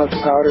seed husk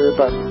powder,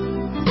 but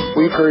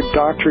we've heard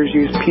doctors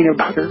use peanut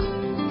butter,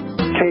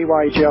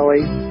 KY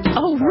jelly.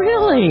 Oh,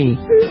 really?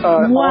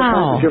 Wow. All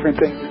kinds of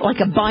different things. Like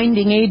a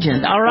binding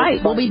agent. All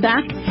right, we'll be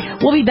back.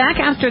 We'll be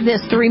back after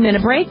this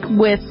 3-minute break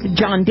with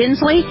John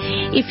Dinsley.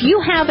 If you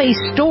have a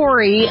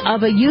story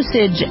of a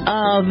usage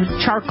of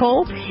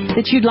charcoal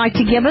that you'd like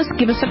to give us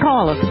a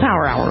call at the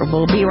Power Hour.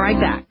 We'll be right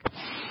back.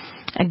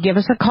 And give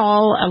us a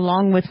call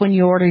along with when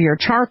you order your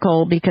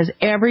charcoal, because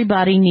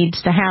everybody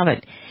needs to have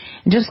it.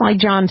 And just like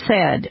John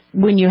said,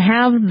 when you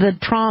have the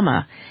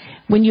trauma,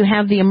 when you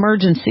have the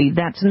emergency,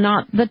 that's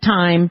not the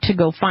time to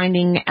go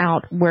finding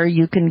out where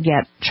you can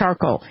get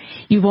charcoal.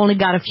 You've only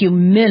got a few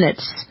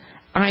minutes,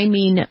 I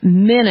mean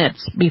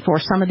minutes, before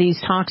some of these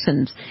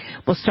toxins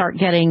will start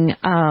getting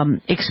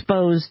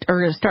exposed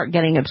or start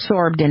getting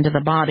absorbed into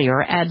the body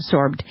or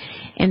adsorbed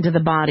into the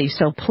body.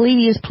 So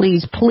please,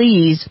 please,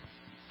 please,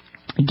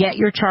 get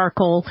your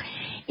charcoal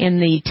in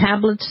the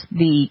tablets,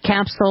 the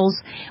capsules.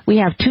 We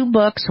have 2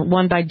 books,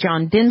 one by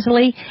John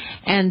Dinsley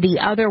and the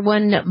other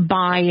one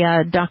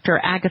by Dr.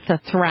 Agatha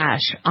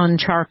Thrash on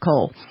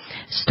charcoal.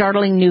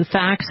 Startling new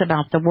facts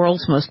about the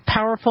world's most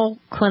powerful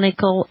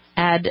clinical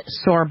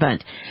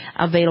adsorbent,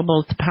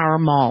 available at the Power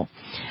Mall.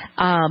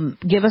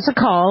 Give us a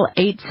call,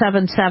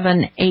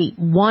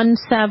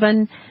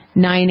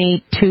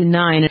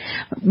 877-817-9829.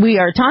 We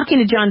are talking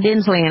to John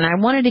Dinsley, and I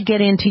wanted to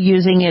get into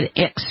using it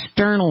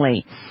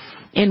externally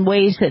in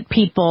ways that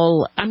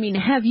people,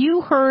 have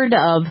you heard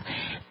of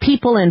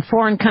people in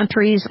foreign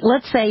countries,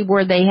 let's say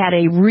where they had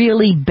a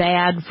really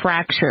bad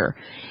fracture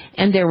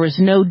and there was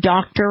no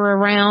doctor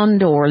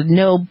around or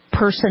no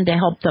person to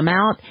help them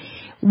out?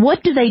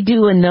 What do they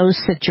do in those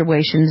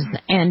situations,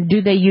 and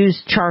do they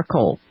use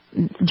charcoal,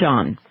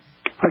 John?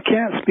 I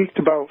can't speak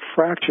about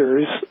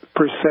fractures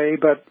per se,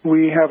 but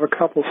we have a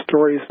couple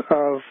stories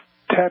of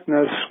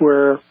tetanus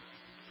where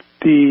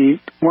the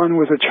one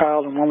was a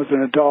child and one was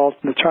an adult,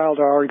 and the child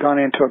had already gone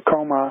into a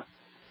coma,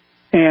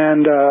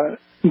 and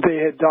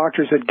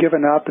doctors had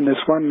given up, and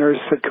this one nurse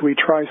said, "Could we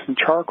try some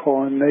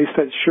charcoal?" And they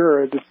said,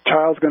 "Sure, the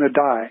child's going to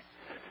die."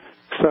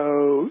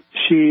 So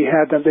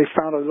they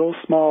found a little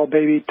small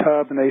baby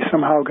tub, and they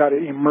somehow got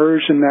it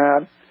immersed in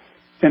that,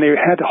 and they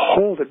had to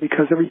hold it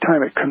because every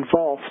time it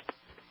convulsed,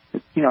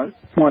 it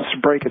wants to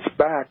break its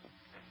back.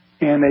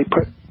 And they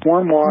put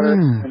warm water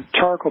and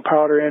charcoal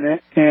powder in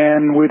it,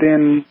 and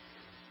within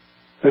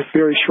a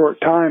very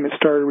short time, it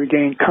started to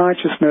regain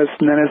consciousness.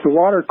 And then as the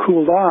water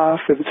cooled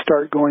off, it would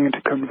start going into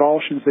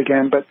convulsions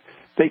again. But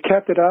they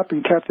kept it up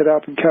and kept it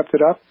up and kept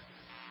it up,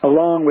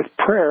 along with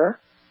prayer.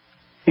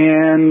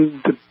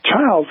 And the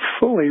child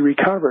fully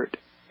recovered.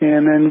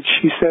 And then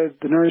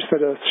the nurse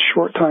said a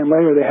short time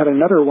later, they had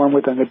another one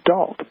with an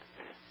adult.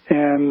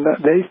 And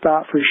they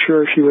thought for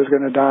sure she was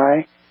going to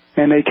die.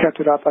 And they kept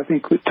it up. I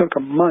think it took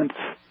a month.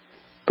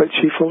 But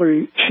she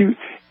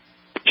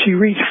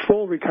reached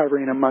full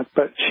recovery in a month,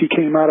 but she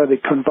came out of the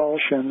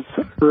convulsions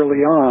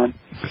early on.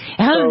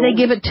 How did they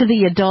give it to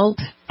the adult?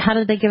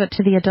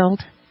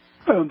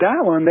 Oh,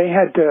 that one, they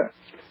had to,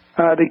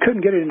 they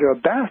couldn't get it into a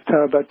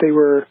bathtub, but they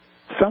were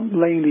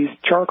laying these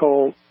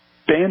charcoal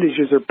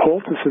bandages or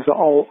poultices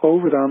all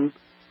over the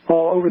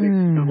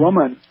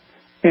woman.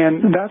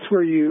 And that's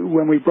where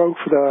when we broke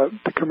for the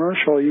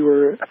commercial, you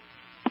were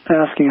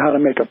asking how to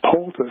make a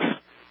poultice.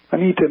 I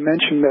need to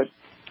mention that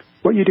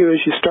what you do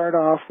is you start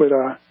off with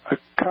a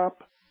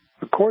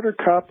quarter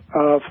cup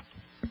of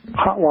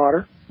hot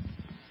water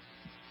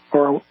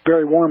or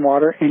very warm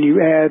water, and you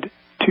add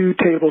 2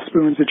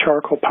 tablespoons of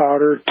charcoal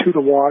powder to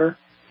the water,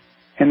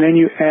 and then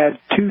you add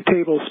 2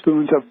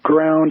 tablespoons of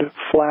ground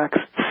flax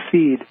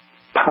seed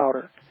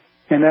powder,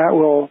 and that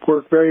will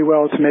work very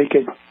well to make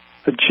a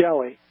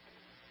jelly.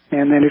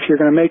 And then if you're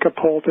going to make a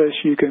poultice,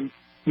 you can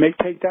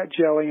take that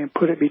jelly and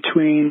put it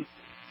between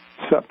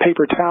some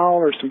paper towel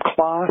or some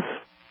cloth,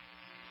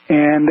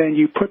 and then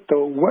you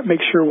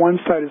make sure one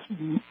side is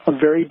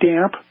very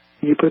damp,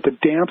 and you put the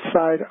damp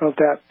side of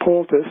that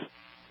poultice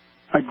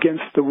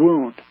against the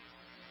wound.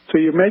 So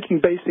you're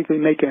basically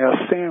making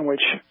a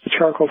sandwich, a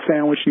charcoal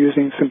sandwich,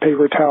 using some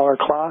paper towel or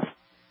cloth.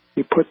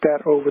 You put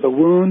that over the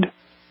wound,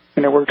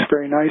 and it works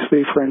very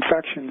nicely for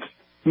infections.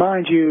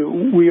 Mind you,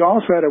 we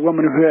also had a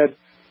woman who had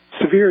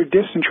severe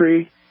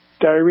dysentery,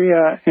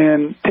 diarrhea,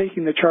 and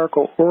taking the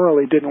charcoal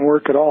orally didn't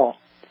work at all.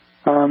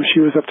 She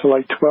was up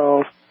to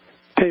 12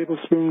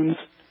 tablespoons.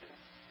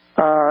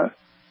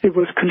 It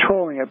was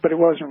controlling it, but it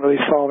wasn't really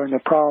solving the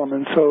problem.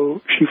 And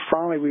so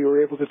we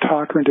were able to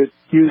talk her into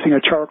using a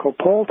charcoal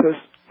poultice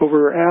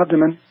over her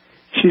abdomen.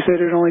 She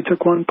said it only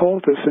took 1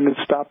 poultice and it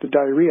stopped the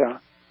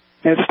diarrhea.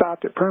 And it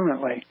stopped it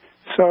permanently.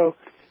 So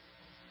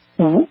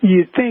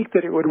you'd think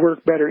that it would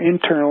work better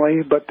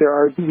internally, but there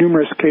are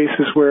numerous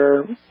cases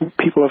where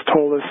people have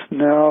told us,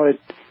 no,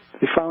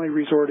 they finally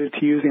resorted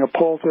to using a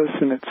poultice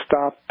and it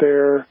stopped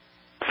their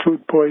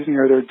food poisoning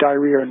or their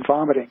diarrhea and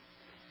vomiting.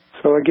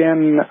 So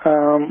again,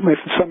 if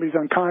somebody's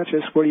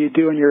unconscious, what do you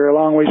do? And you're a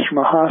long ways from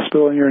a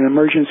hospital and you're in an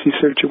emergency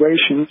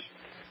situation,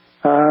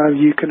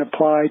 you can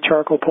apply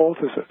charcoal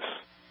poultices.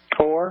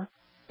 Or,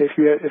 if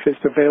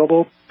it's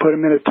available, put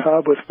them in a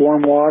tub with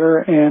warm water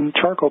and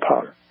charcoal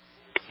powder.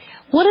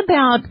 What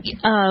about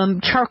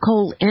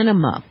charcoal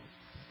enema?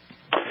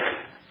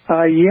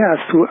 Yes.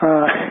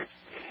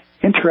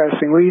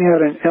 Interesting. We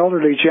had an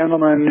elderly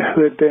gentleman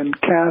who had been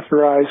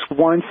catheterized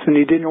once, and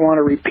he didn't want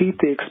to repeat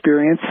the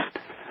experience.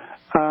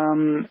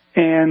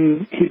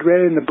 And he'd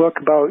read in the book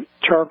about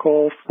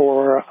charcoal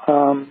for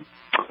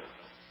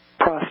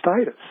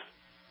prostatitis.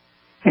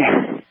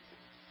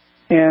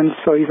 And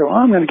so he said, well,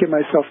 I'm going to give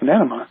myself an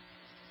enema.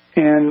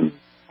 And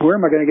where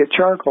am I going to get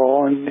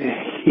charcoal? And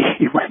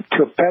he went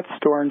to a pet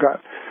store and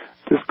got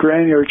this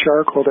granular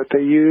charcoal that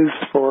they use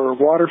for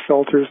water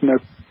filters in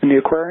the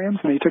aquariums.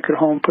 And he took it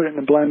home, put it in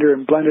the blender,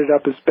 and blended it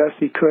up as best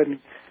he could, and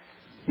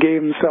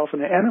gave himself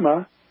an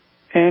enema.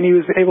 And he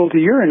was able to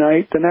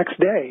urinate the next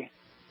day.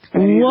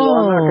 And he said,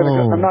 well,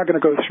 I'm not going to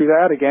go through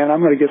that again.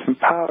 I'm going to get some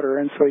powder.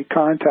 And so he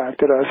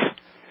contacted us.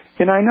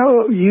 And I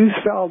know you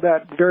sell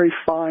that very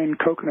fine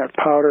coconut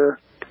powder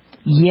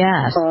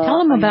Yes. Tell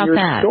them about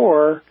that.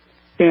 Store.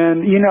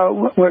 And, you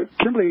know, what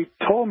Kimberly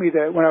told me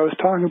that when I was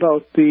talking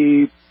about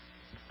the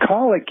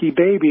colicky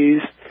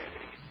babies,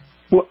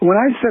 when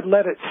I said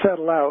let it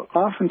settle out,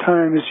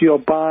 oftentimes you'll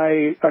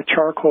buy a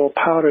charcoal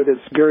powder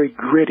that's very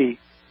gritty,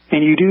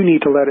 and you do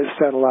need to let it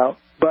settle out.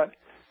 But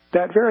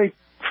that very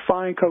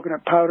fine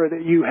coconut powder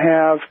that you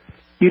have,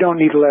 you don't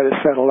need to let it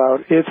settle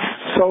out. It's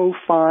so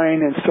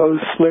fine and so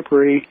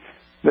slippery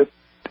that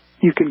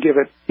you can give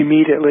it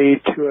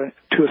immediately to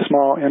a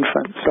small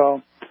infant.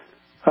 So,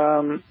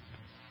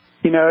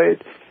 you know,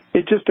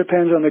 it just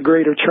depends on the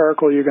grade of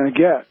charcoal you're going to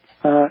get.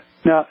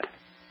 Now,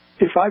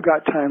 if I've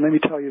got time, let me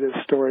tell you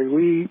this story.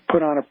 We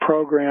put on a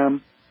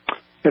program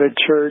at a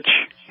church,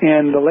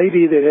 and the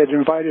lady that had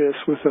invited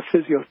us was a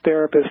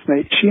physiotherapist.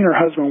 And she and her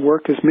husband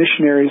work as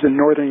missionaries in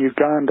northern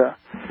Uganda.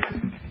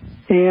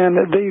 And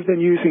they've been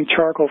using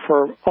charcoal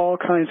for all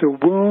kinds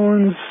of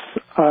wounds.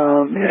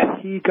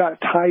 He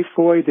got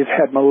typhoid. They've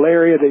had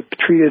malaria. They've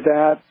treated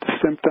that, the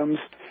symptoms.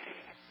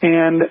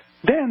 And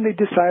then they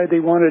decided they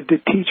wanted to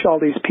teach all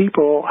these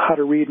people how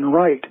to read and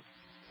write.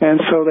 And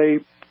so they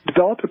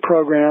developed a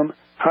program,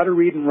 how to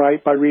read and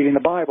write by reading the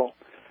Bible.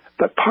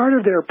 But part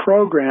of their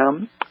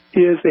program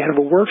is they have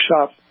a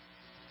workshop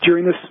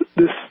during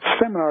this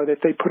seminar that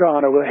they put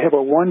on. They have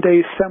a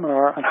one-day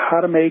seminar on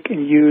how to make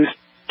and use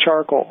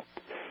charcoal.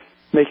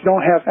 They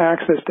don't have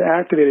access to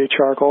activated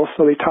charcoal,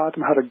 so they taught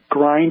them how to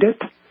grind it,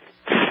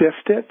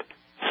 sift it,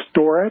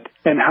 store it,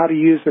 and how to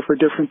use it for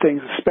different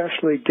things,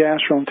 especially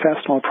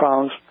gastrointestinal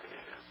problems.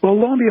 Well,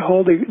 lo and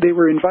behold, they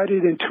were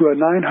invited into a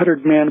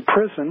 900-man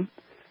prison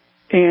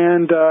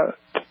and to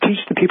teach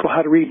the people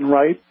how to read and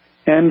write,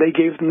 and they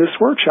gave them this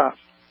workshop.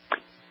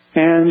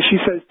 And she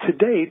says to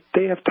date,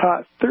 they have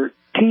taught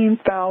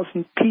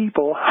 13,000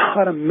 people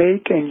how to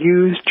make and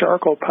use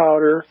charcoal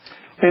powder.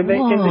 And she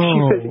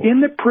says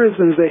in the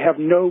prisons they have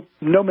no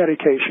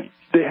medication.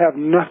 They have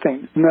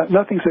nothing.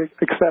 Nothing's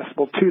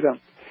accessible to them.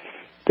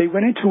 They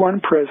went into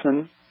one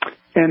prison,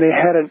 and they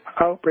had an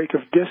outbreak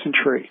of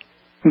dysentery.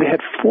 And they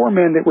had 4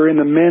 men that were in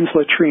the men's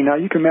latrine. Now,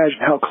 you can imagine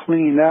how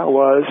clean that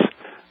was,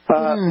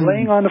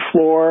 laying on the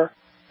floor,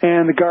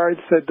 and the guards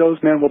said those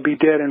men will be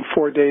dead in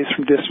 4 days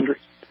from dysentery.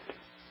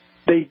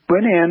 They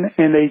went in,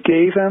 and they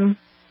gave them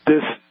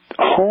this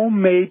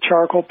homemade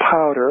charcoal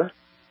powder,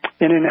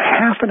 and in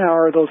half an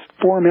hour, those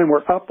 4 men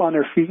were up on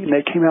their feet, and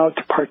they came out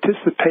to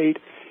participate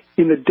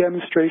in the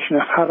demonstration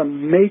of how to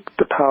make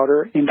the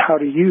powder and how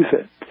to use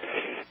it.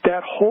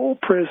 That whole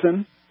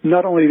prison,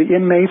 not only the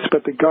inmates,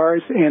 but the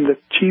guards and the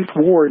chief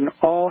warden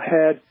all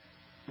had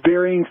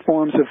varying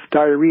forms of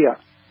diarrhea.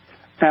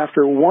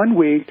 After 1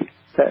 week,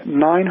 that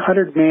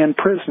 900-man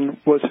prison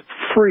was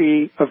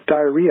free of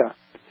diarrhea.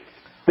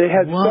 They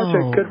had such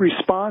a good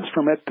response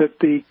from it that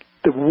the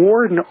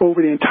warden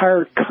over the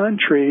entire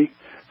country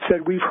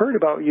said, we've heard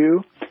about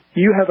you.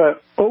 You have an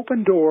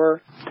open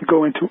door to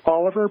go into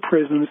all of our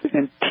prisons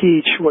and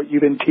teach what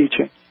you've been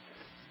teaching.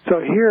 So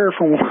here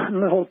from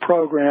one little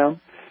program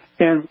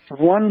and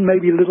one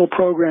maybe little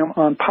program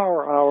on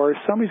Power Hour,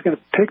 somebody's going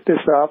to pick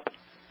this up,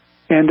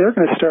 and they're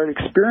going to start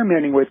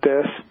experimenting with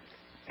this,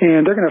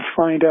 and they're going to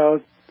find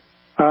out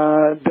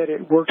that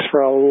it works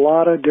for a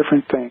lot of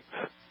different things.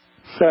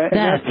 So,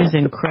 that is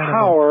incredible. The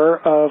power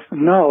of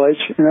knowledge,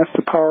 and that's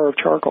the power of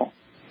charcoal.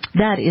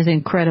 That is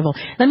incredible.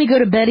 Let me go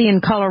to Betty in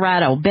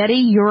Colorado.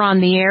 Betty, you're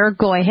on the air.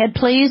 Go ahead,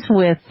 please,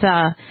 with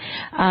John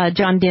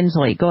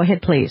Dinsley. Go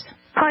ahead, please.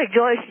 Hi,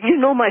 Joyce. You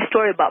know my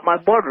story about my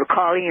border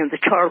collie and the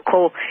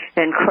charcoal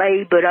and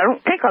clay, but I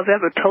don't think I've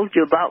ever told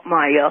you about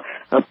my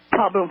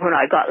problem when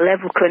I got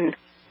Leviquin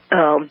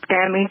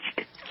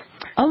damaged.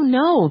 Oh,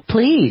 no,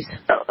 please.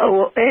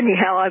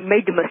 Anyhow, I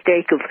made the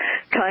mistake of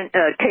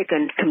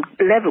taking some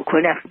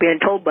Leviquin after being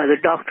told by the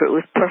doctor it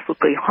was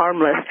perfectly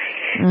harmless.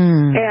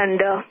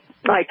 And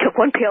I took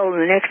one pill,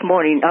 and the next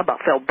morning I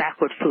about fell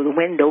backwards through the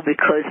window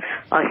because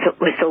I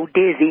was so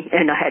dizzy,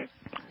 and I had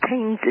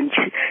pains and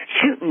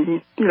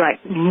shooting like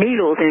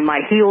needles in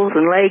my heels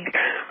and legs.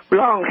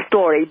 Long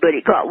story, but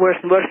it got worse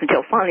and worse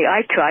until finally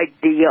I tried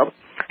the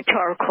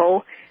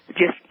charcoal.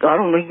 I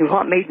don't know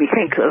what made me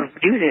think of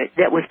using it.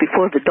 That was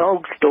before the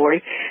dog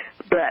story.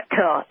 But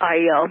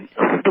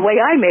the way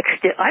I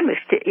mixed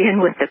it in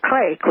with the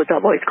clay, because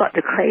I've always got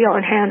the clay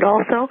on hand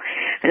also,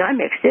 and I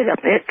mixed it up.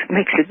 It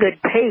makes a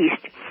good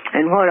paste.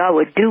 And what I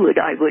would do is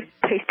I would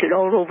paste it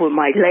all over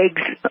my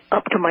legs,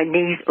 up to my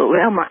knees,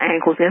 around my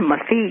ankles, and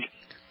my feet.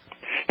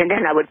 And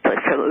then I would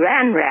put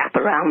saran wrap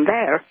around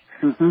there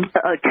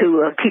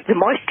to keep the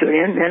moisture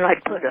in. Then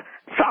I'd put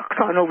socks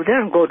on over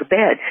there and go to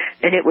bed.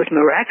 And it was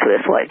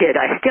miraculous what I did.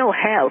 I still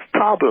have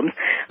problems.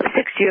 6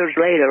 years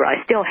later,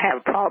 I still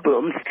have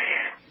problems.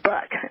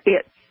 But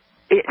it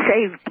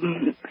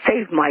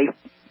saved my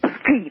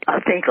feet,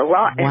 I think, a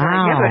lot. Wow. And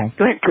I never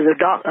went to the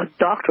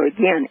doctor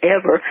again,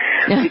 ever,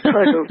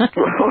 because of,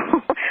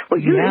 well,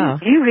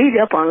 you read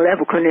up on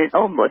Leviquin and,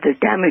 the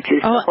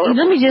damages.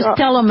 Let me just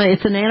tell them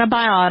it's an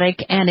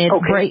antibiotic, and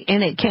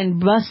it can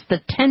bust the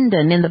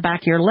tendon in the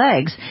back of your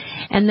legs,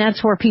 and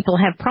that's where people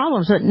have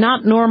problems, but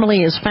not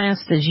normally as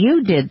fast as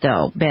you did,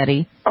 though,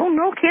 Betty. Oh,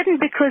 no kidding?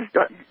 Because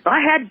I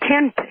had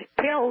 10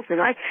 pills,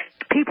 and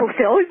people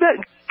say, oh, you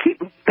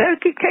better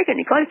keep taking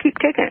it. You got to keep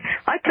taking it.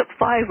 I took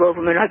 5 of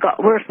them, and I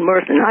got worse and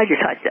worse, and I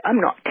said, I'm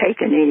not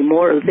taking any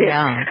more of this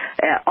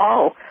at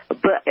all.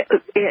 But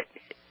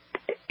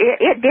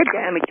it did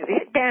damage.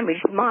 It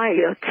damaged my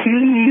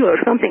kidney or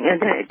something, and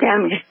then it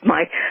damaged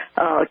my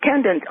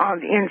tendons on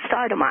the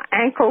inside of my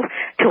ankle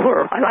to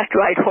where I like to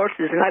ride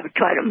horses, and I would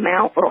try to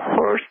mount a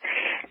horse,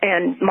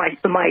 and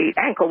my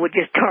ankle would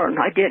just turn.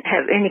 I didn't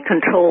have any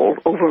control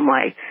over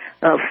my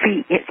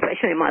feet,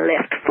 especially my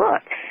left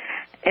foot.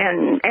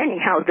 And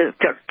anyhow, the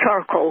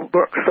charcoal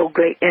works so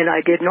great, and I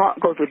did not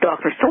go to the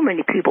doctor. So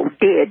many people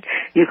did.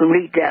 You can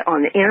read that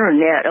on the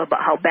internet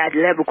about how bad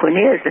Levaquin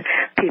is, and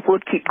people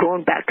would keep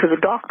going back to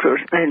the doctors,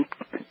 and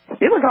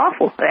it was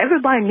awful.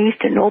 Everybody needs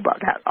to know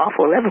about that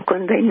awful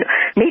Levaquin. They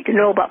need to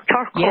know about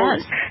charcoal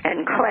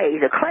and clay.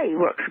 The clay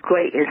works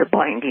great as a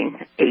binding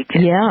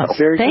agent. Yes.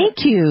 So,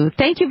 Thank you.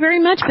 Thank you very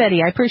much,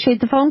 Betty. I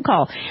appreciate the phone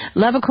call.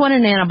 Levaquin,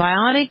 an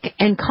antibiotic,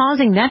 and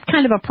causing that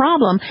kind of a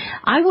problem,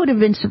 I would have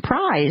been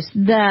surprised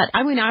that,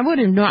 I would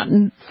have not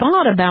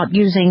thought about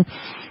using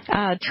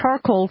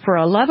charcoal for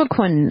a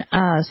Levaquin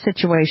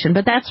situation,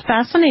 but that's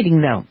fascinating,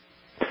 though.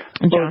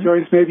 Well,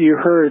 Joyce, maybe you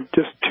heard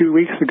just 2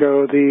 weeks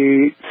ago,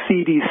 the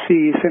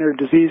CDC, Center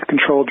for Disease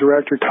Control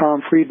Director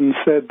Tom Frieden,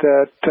 said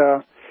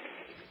that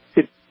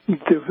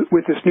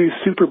with this new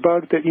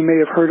superbug that you may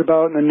have heard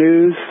about in the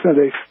news,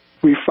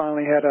 we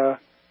finally had a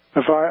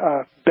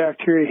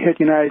bacteria hit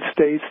the United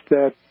States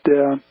that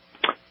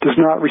does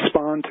not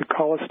respond to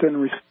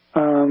colistin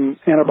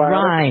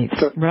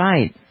antibiotics.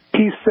 Right.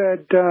 He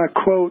said,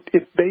 quote,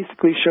 it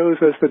basically shows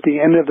us that the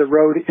end of the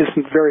road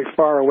isn't very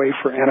far away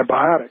for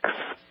antibiotics,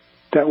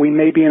 that we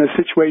may be in a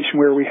situation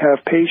where we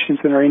have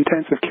patients in our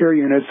intensive care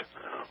units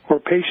or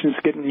patients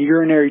getting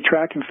urinary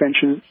tract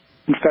infections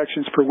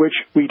for which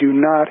we do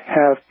not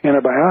have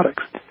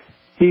antibiotics.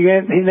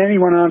 Then he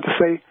went on to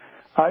say,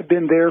 I've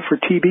been there for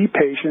TB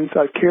patients.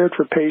 I've cared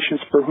for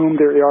patients for whom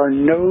there are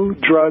no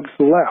drugs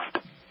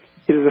left.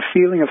 It is a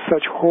feeling of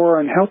such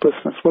horror and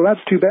helplessness. Well, that's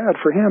too bad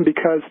for him,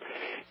 because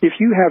if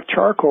you have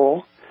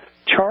charcoal,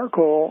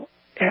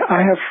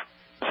 I have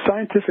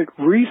scientific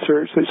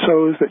research that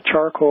shows that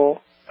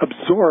charcoal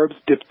absorbs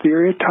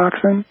diphtheria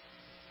toxin,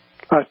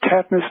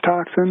 tetanus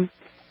toxin,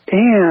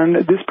 and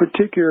this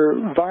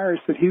particular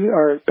virus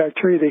or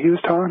bacteria that he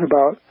was talking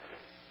about,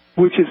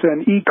 which is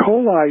an E.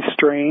 coli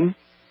strain.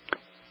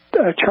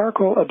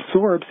 Charcoal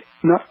absorbs,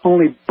 not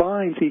only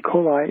binds E.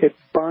 coli, it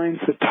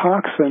binds the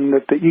toxin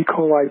that the E.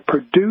 coli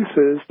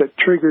produces that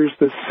triggers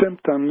the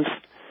symptoms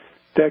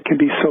that can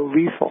be so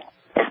lethal.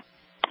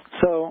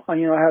 So, I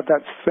have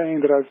that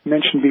saying that I've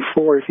mentioned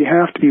before, if you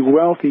have to be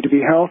wealthy to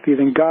be healthy,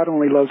 then God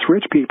only loves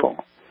rich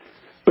people.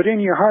 But in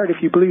your heart,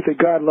 if you believe that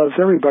God loves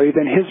everybody,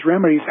 then his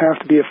remedies have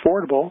to be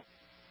affordable,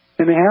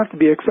 and they have to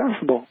be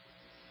accessible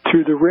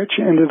to the rich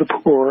and to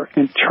the poor.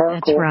 And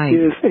charcoal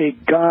is a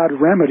God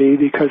remedy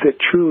because it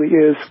truly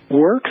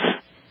works,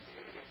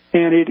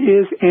 and it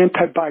is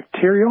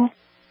antibacterial.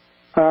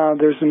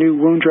 There's a new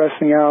wound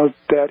dressing out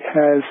that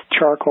has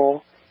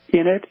charcoal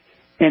in it,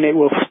 and it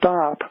will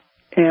stop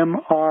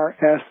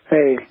MRSA.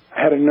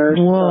 I had a nurse,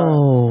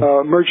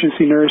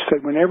 emergency nurse,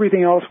 said when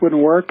everything else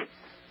wouldn't work,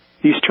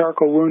 these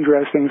charcoal wound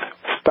dressings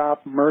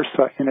stop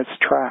MRSA in its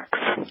tracks.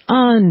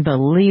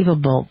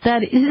 Unbelievable.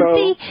 That is,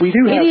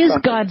 it is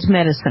God's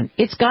medicine.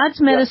 It's God's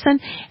medicine,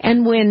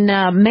 and when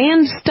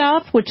man's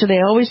stuff, which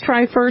they always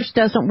try first,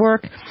 doesn't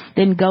work,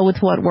 then go with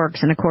what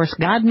works. And, of course,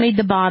 God made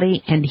the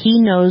body, and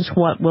he knows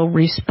what will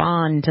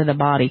respond to the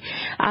body.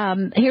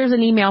 Here's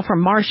an email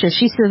from Marcia.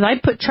 She says, I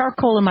put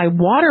charcoal in my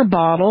water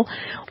bottle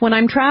when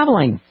I'm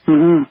traveling.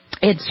 Mm-hmm.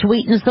 It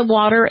sweetens the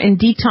water and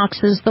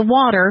detoxes the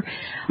water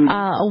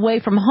away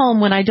from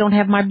home when I don't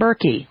have my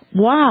Berkey.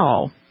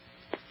 Wow.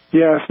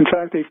 Yes, in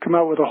fact, they've come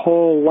out with a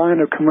whole line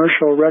of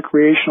commercial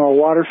recreational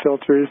water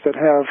filters that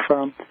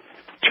have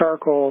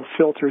charcoal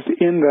filters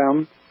in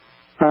them.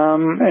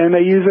 And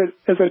they use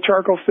it as a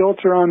charcoal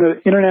filter on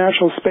the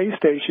International Space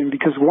Station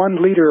because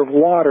 1 liter of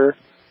water,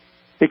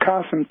 it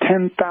costs them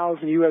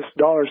 $10,000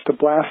 US to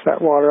blast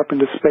that water up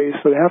into space,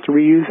 so they have to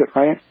reuse it,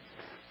 right?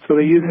 So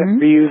they use it,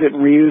 reuse it,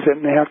 and reuse it,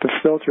 and they have to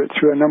filter it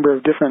through a number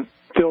of different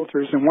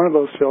filters, and one of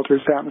those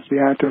filters happens to be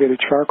activated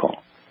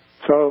charcoal.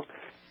 So,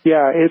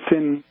 yeah, it's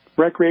in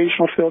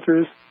recreational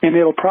filters, and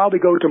it'll probably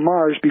go to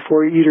Mars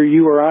before either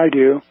you or I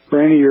do,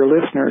 or any of your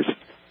listeners.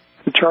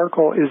 The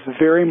charcoal is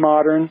very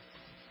modern,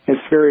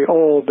 it's very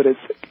old, but it's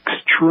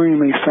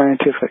extremely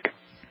scientific.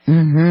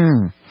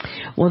 Mm-hmm.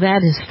 Well,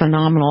 that is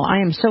phenomenal.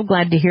 I am so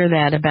glad to hear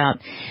that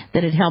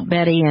it helped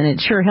Betty, and it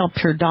sure helped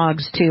her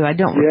dogs, too. I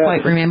don't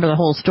quite remember the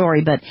whole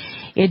story, but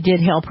it did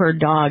help her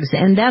dogs.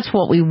 And that's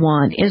what we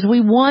want, is we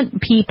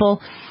want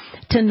people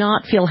to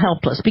not feel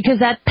helpless, because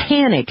that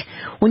panic,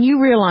 when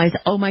you realize,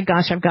 oh my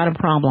gosh, I've got a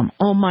problem,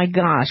 oh my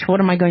gosh,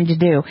 what am I going to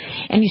do?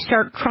 And you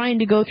start trying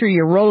to go through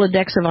your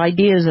Rolodex of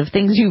ideas of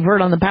things you've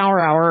heard on the Power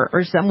Hour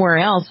or somewhere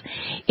else,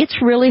 it's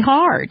really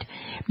hard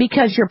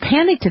because you're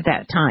panicked at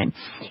that time.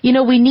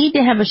 We need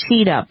to have a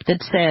sheet up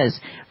that says,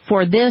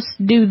 for this,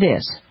 do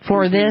this.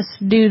 For this,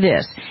 do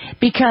this.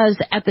 Because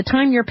at the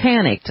time you're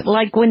panicked,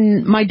 like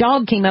when my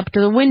dog came up to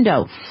the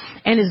window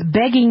and is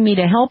begging me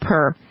to help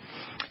her,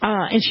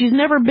 and she's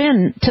never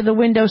been to the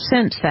window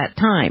since that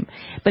time,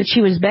 but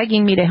she was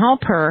begging me to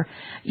help her.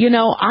 You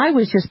know, I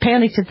was just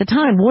panicked at the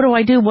time. What do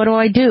I do? What do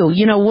I do?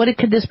 You know, what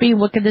could this be?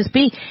 What could this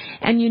be?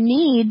 And you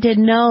need to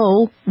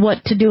know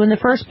what to do in the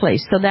first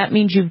place. So that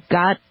means you've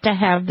got to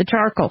have the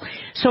charcoal.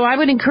 So I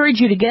would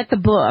encourage you to get the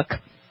book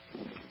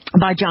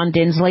by John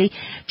Dinsley,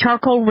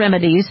 Charcoal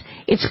Remedies.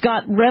 It's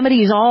got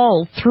remedies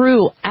all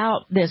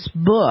throughout this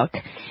book,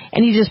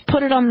 and you just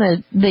put it on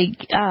the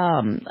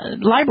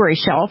library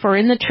shelf or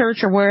in the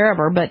church or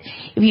wherever. But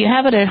if you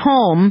have it at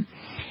home,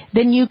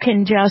 then you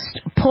can just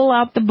pull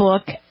out the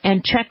book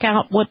and check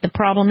out what the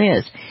problem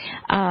is,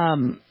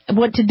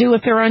 what to do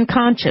if they're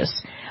unconscious,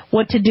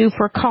 what to do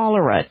for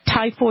cholera,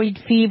 typhoid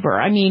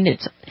fever. I mean,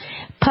 it's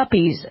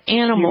puppies,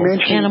 animals,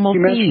 animal feed.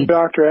 You mentioned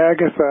Dr.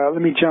 Agatha.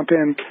 Let me jump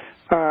in.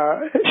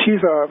 She's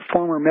a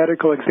former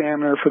medical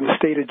examiner for the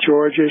state of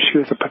Georgia. She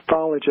was a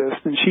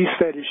pathologist, and she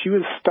said if she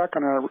was stuck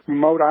on a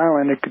remote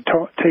island, it could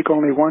take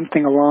only one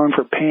thing along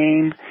for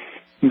pain,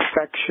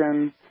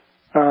 infection,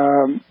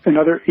 and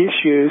other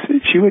issues.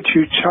 She would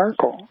choose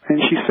charcoal. And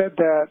she said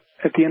that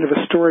at the end of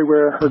a story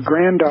where her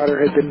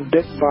granddaughter had been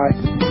bitten by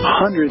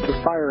hundreds of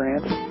fire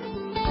ants,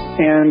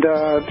 and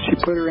she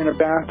put her in a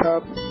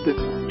bathtub. The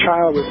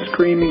child was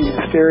screaming in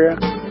hysteria.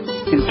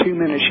 In 2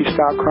 minutes, she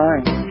stopped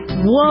crying.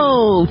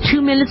 Whoa,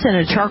 2 minutes in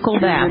a charcoal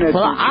bath.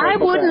 Well, I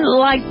wouldn't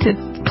like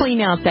to clean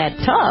out that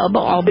tub.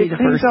 I'll be the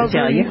first to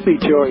tell you. Easily,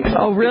 Joyce.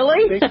 Oh,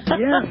 really? Yes,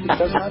 it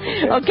does not.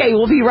 Okay,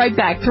 we'll be right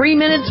back. 3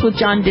 minutes with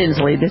John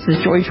Dinsley. This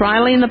is Joyce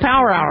Riley in the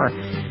Power Hour.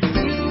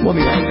 We'll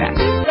be right back.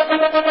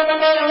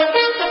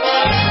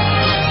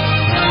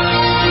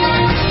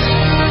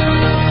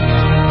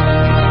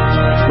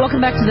 Welcome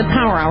back to the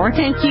Power Hour.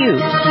 Thank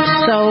you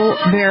so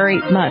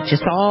very much.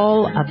 It's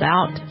all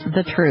about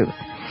the truth.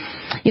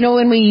 You know,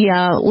 when we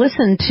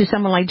listen to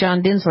someone like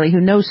John Dinsley who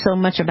knows so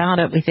much about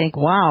it, we think,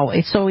 wow,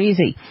 it's so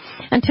easy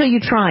until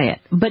you try it.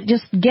 But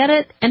just get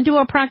it and do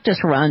a practice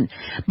run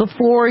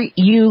before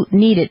you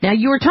need it. Now,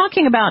 you were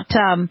talking about,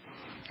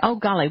 oh,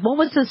 golly, what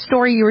was the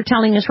story you were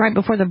telling us right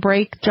before the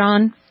break,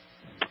 John?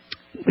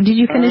 Did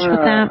you finish with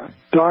that?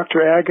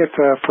 Dr.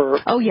 Agatha for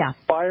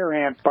fire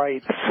ant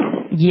bites.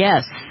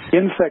 Yes.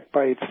 Insect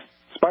bites,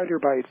 spider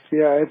bites.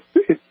 Yeah,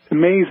 it's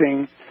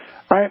amazing.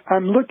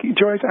 I'm looking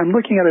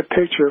at a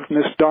picture from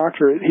this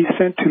doctor he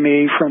sent to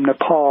me from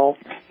Nepal.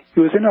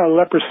 He was in a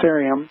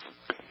leprosarium,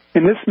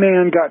 and this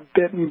man got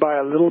bitten by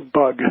a little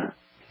bug.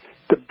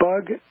 The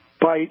bug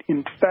bite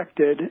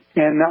infected,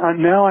 and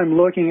now I'm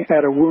looking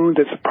at a wound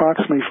that's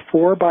approximately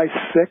 4 by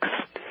 6,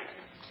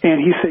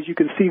 and he says you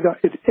can see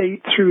it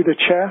ate through the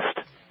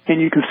chest, and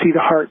you can see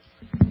the heart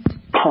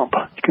pump.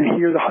 You can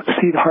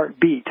see the heart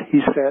beat, he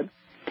said.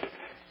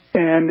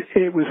 And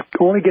it was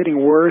only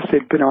getting worse.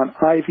 They'd been on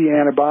IV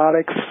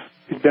antibiotics.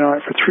 He'd been on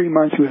it for 3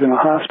 months. He was in the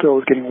hospital. It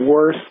was getting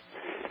worse.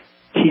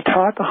 He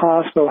taught the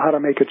hospital how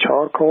to make a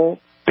charcoal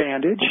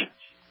bandage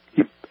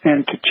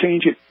and to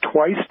change it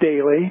twice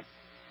daily.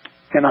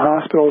 And the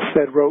hospital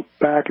wrote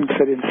back and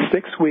said in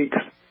 6 weeks,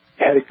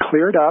 had it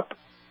cleared up,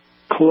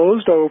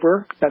 closed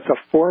over. That's a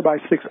 4 by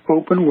 6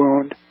 open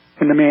wound.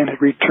 And the man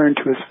had returned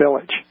to his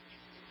village.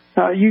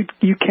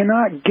 You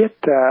cannot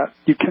get that.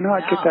 You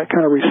cannot get that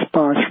kind of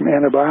response from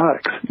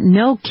antibiotics.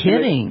 No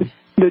kidding.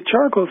 The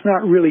charcoal is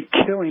not really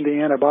killing the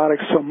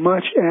antibiotics so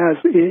much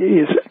as it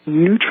is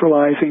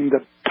neutralizing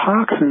the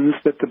toxins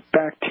that the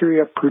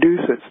bacteria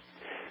produces.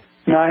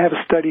 Now, I have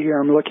a study here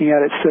I'm looking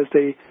at. It says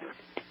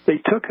they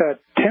took a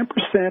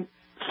 10%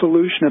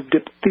 solution of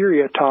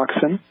diphtheria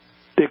toxin,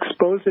 they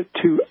exposed it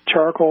to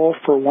charcoal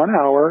for 1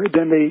 hour,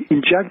 then they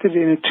injected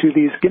it into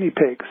these guinea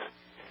pigs.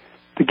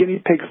 The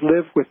guinea pigs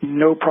live with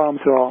no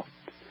problems at all.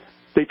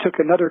 They took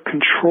another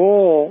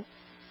control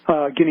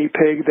guinea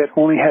pig that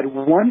only had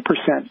 1%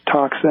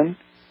 toxin,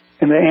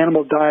 and the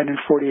animal died in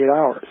 48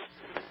 hours.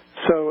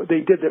 So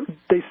they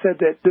said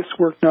that this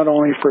worked not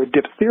only for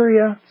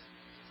diphtheria,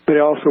 but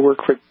it also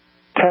worked for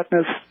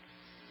tetanus,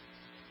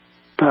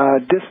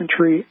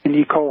 dysentery, and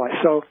E. coli.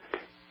 So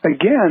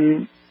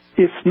again,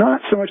 it's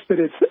not so much that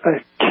it's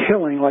a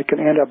killing like an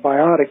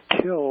antibiotic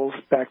kills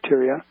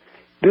bacteria.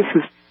 This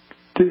is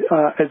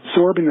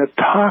absorbing the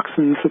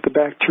toxins that the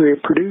bacteria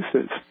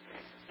produces.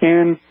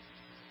 And,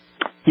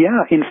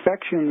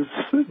 infections,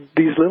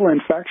 these little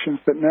infections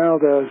that now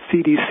the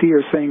CDC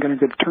are saying are going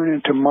to turn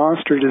into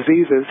monster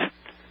diseases,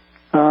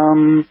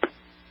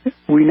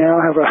 we now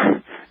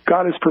have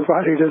God has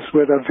provided us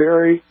with a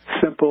very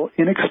simple,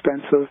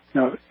 inexpensive,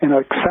 and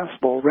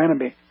accessible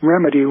remedy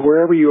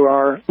wherever you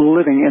are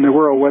living in the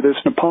world, whether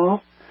it's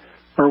Nepal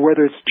or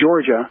whether it's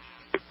Georgia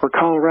or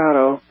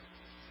Colorado.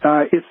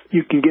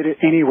 You can get it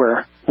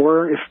anywhere,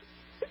 or if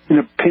in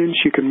a pinch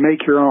you can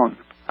make your own.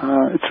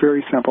 It's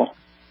very simple.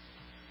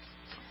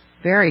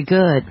 Very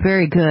good,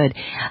 very good.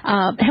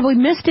 Have we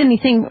missed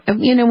anything?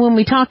 When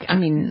we talk,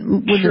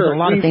 there's a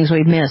lot of things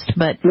we've missed,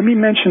 but let me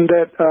mention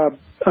that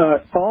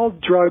all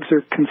drugs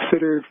are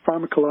considered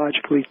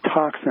pharmacologically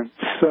toxins.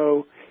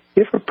 So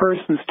if a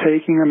person's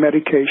taking a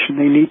medication,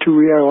 they need to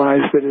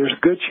realize that there's a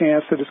good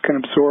chance that it's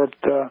going to absorb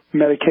the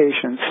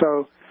medication.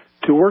 So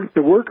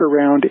the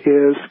workaround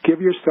is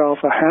give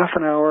yourself a half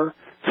an hour.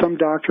 Some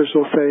doctors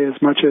will say as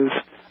much as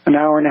an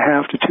hour and a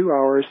half to 2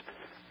 hours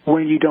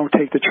when you don't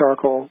take the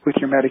charcoal with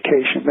your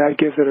medication. That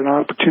gives it an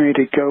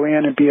opportunity to go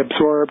in and be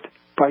absorbed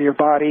by your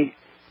body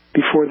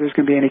before there's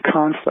going to be any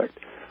conflict.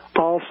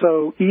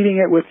 Also, eating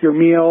it with your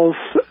meals.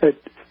 A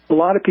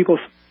lot of people,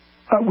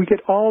 we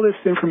get all this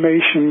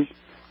information,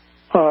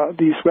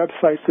 these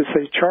websites that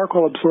say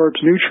charcoal absorbs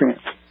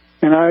nutrients.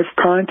 And I've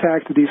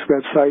contacted these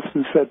websites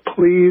and said,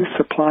 please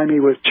supply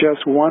me with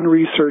just one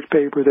research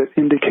paper that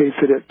indicates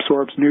that it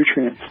absorbs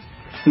nutrients.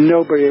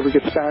 Nobody ever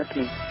gets back to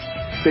me.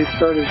 They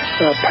started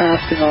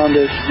passing on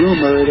this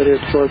rumor that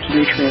it absorbs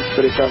nutrients,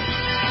 but it doesn't.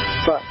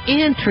 But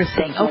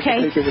interesting.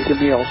 Okay. Take it with your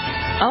meals.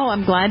 Oh,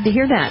 I'm glad to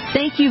hear that.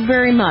 Thank you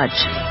very much.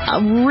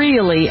 A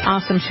really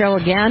awesome show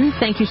again.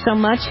 Thank you so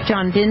much,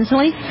 John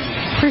Dinsley.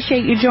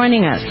 Appreciate you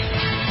joining us.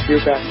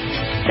 You're back.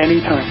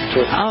 Anytime.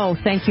 Oh,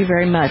 thank you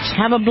very much.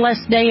 Have a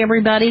blessed day,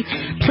 everybody.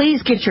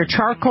 Please get your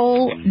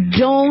charcoal.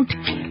 Don't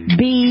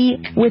be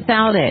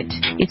without it.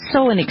 It's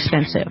so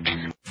inexpensive.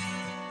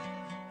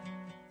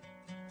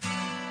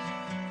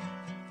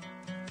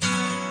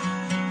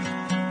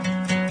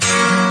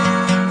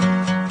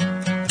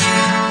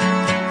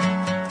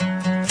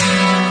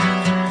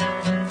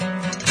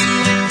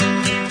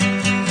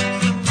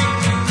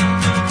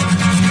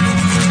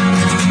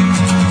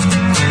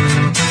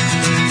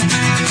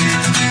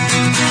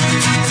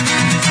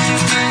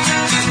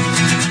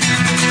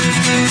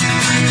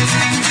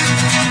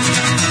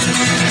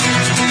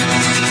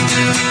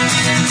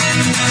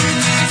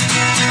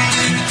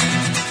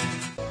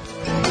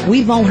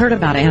 We've all heard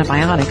about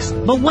antibiotics,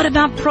 but what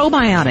about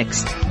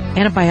probiotics?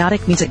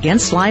 Antibiotic means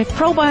against life.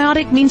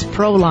 Probiotic means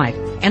pro-life.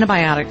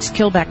 Antibiotics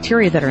kill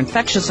bacteria that are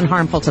infectious and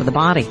harmful to the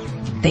body.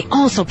 They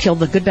also kill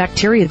the good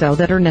bacteria, though,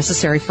 that are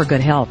necessary for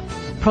good health.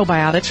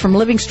 Probiotics from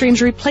living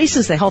streams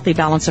replaces the healthy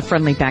balance of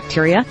friendly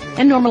bacteria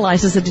and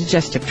normalizes the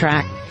digestive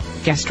tract.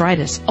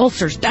 Gastritis,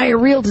 ulcers,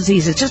 diarrheal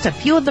diseases, just a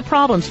few of the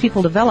problems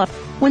people develop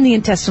when the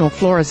intestinal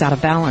flora is out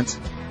of balance.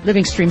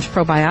 Living Stream's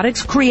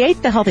probiotics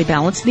create the healthy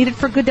balance needed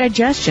for good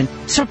digestion,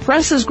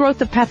 suppresses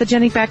growth of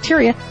pathogenic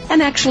bacteria,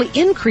 and actually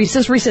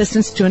increases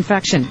resistance to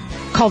infection.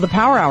 Call the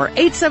Power Hour,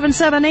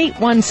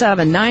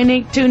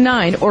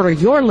 877-817-9829. Order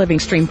your Living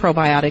Stream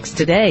probiotics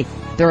today.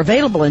 They're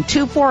available in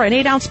 2, 4, and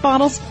 8-ounce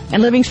bottles,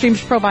 and Living Stream's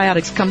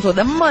probiotics comes with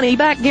a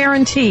money-back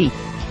guarantee.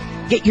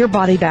 Get your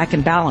body back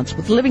in balance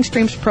with Living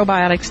Stream's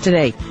probiotics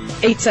today.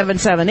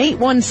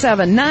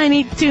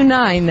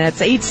 877-817-9829.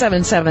 That's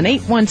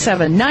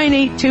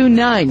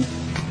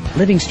 877-817-9829.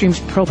 Living Stream's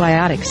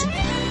probiotics.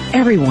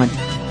 Everyone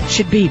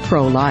should be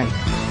pro-life.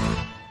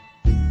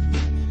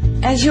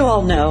 As you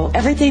all know,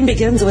 everything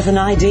begins with an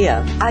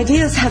idea.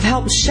 Ideas have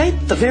helped shape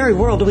the very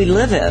world we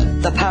live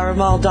in.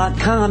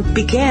 ThePowerMall.com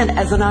began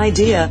as an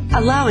idea,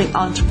 allowing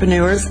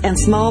entrepreneurs and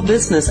small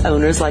business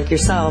owners like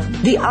yourself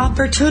the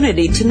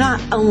opportunity to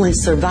not only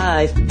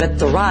survive, but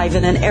thrive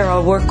in an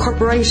era where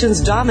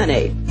corporations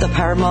dominate.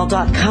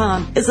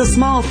 ThePowerMall.com is a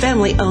small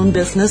family-owned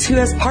business who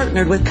has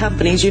partnered with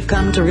companies you've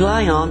come to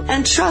rely on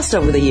and trust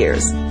over the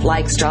years,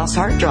 like Strauss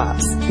Heart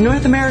Drops,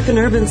 North American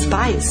Urban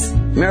Spice,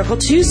 Miracle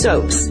 2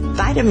 Soaps,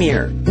 Vitamir,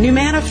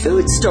 Numana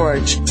Food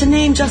Storage, to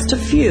name just a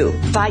few.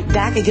 Fight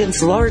back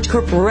against large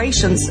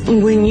corporations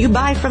when you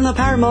buy from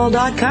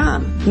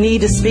ThePowerMall.com.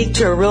 Need to speak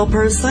to a real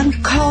person?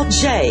 Call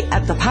Jay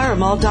at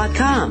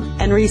ThePowerMall.com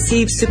and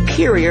receive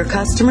superior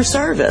customer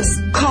service.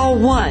 Call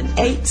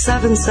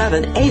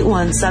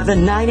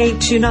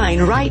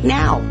 1-877-817-9829 right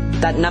now.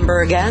 That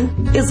number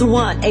again is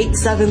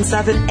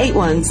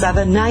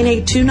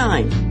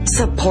 1-877-817-9829.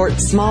 Support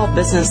small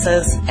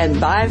businesses and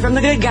buy from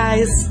the good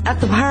guys at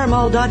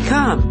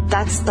ThePowerMall.com.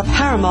 That's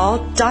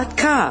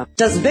ThePowerMall.com.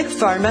 Does Big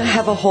Pharma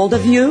have a hold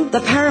of you?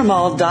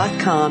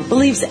 ThePowerMall.com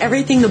believes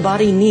everything the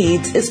body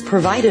needs is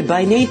provided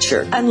by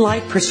nature,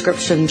 unlike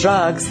prescription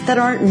drugs that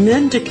aren't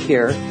meant to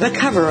cure but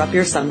cover up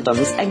your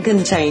symptoms and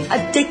contain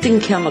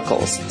addicting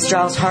chemicals.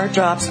 Strauss Heart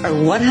Drops are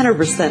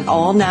 100%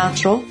 all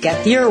natural.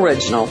 Get the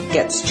original.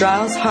 Get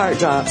Strauss Heart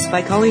Drops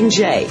by calling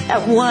Jay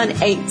at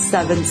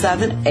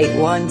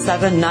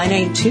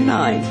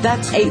 1-877-817-9829.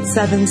 That's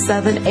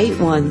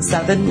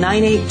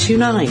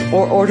 877-817-9829.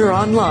 Or order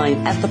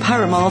online at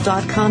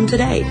ThePowerMall.com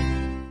today.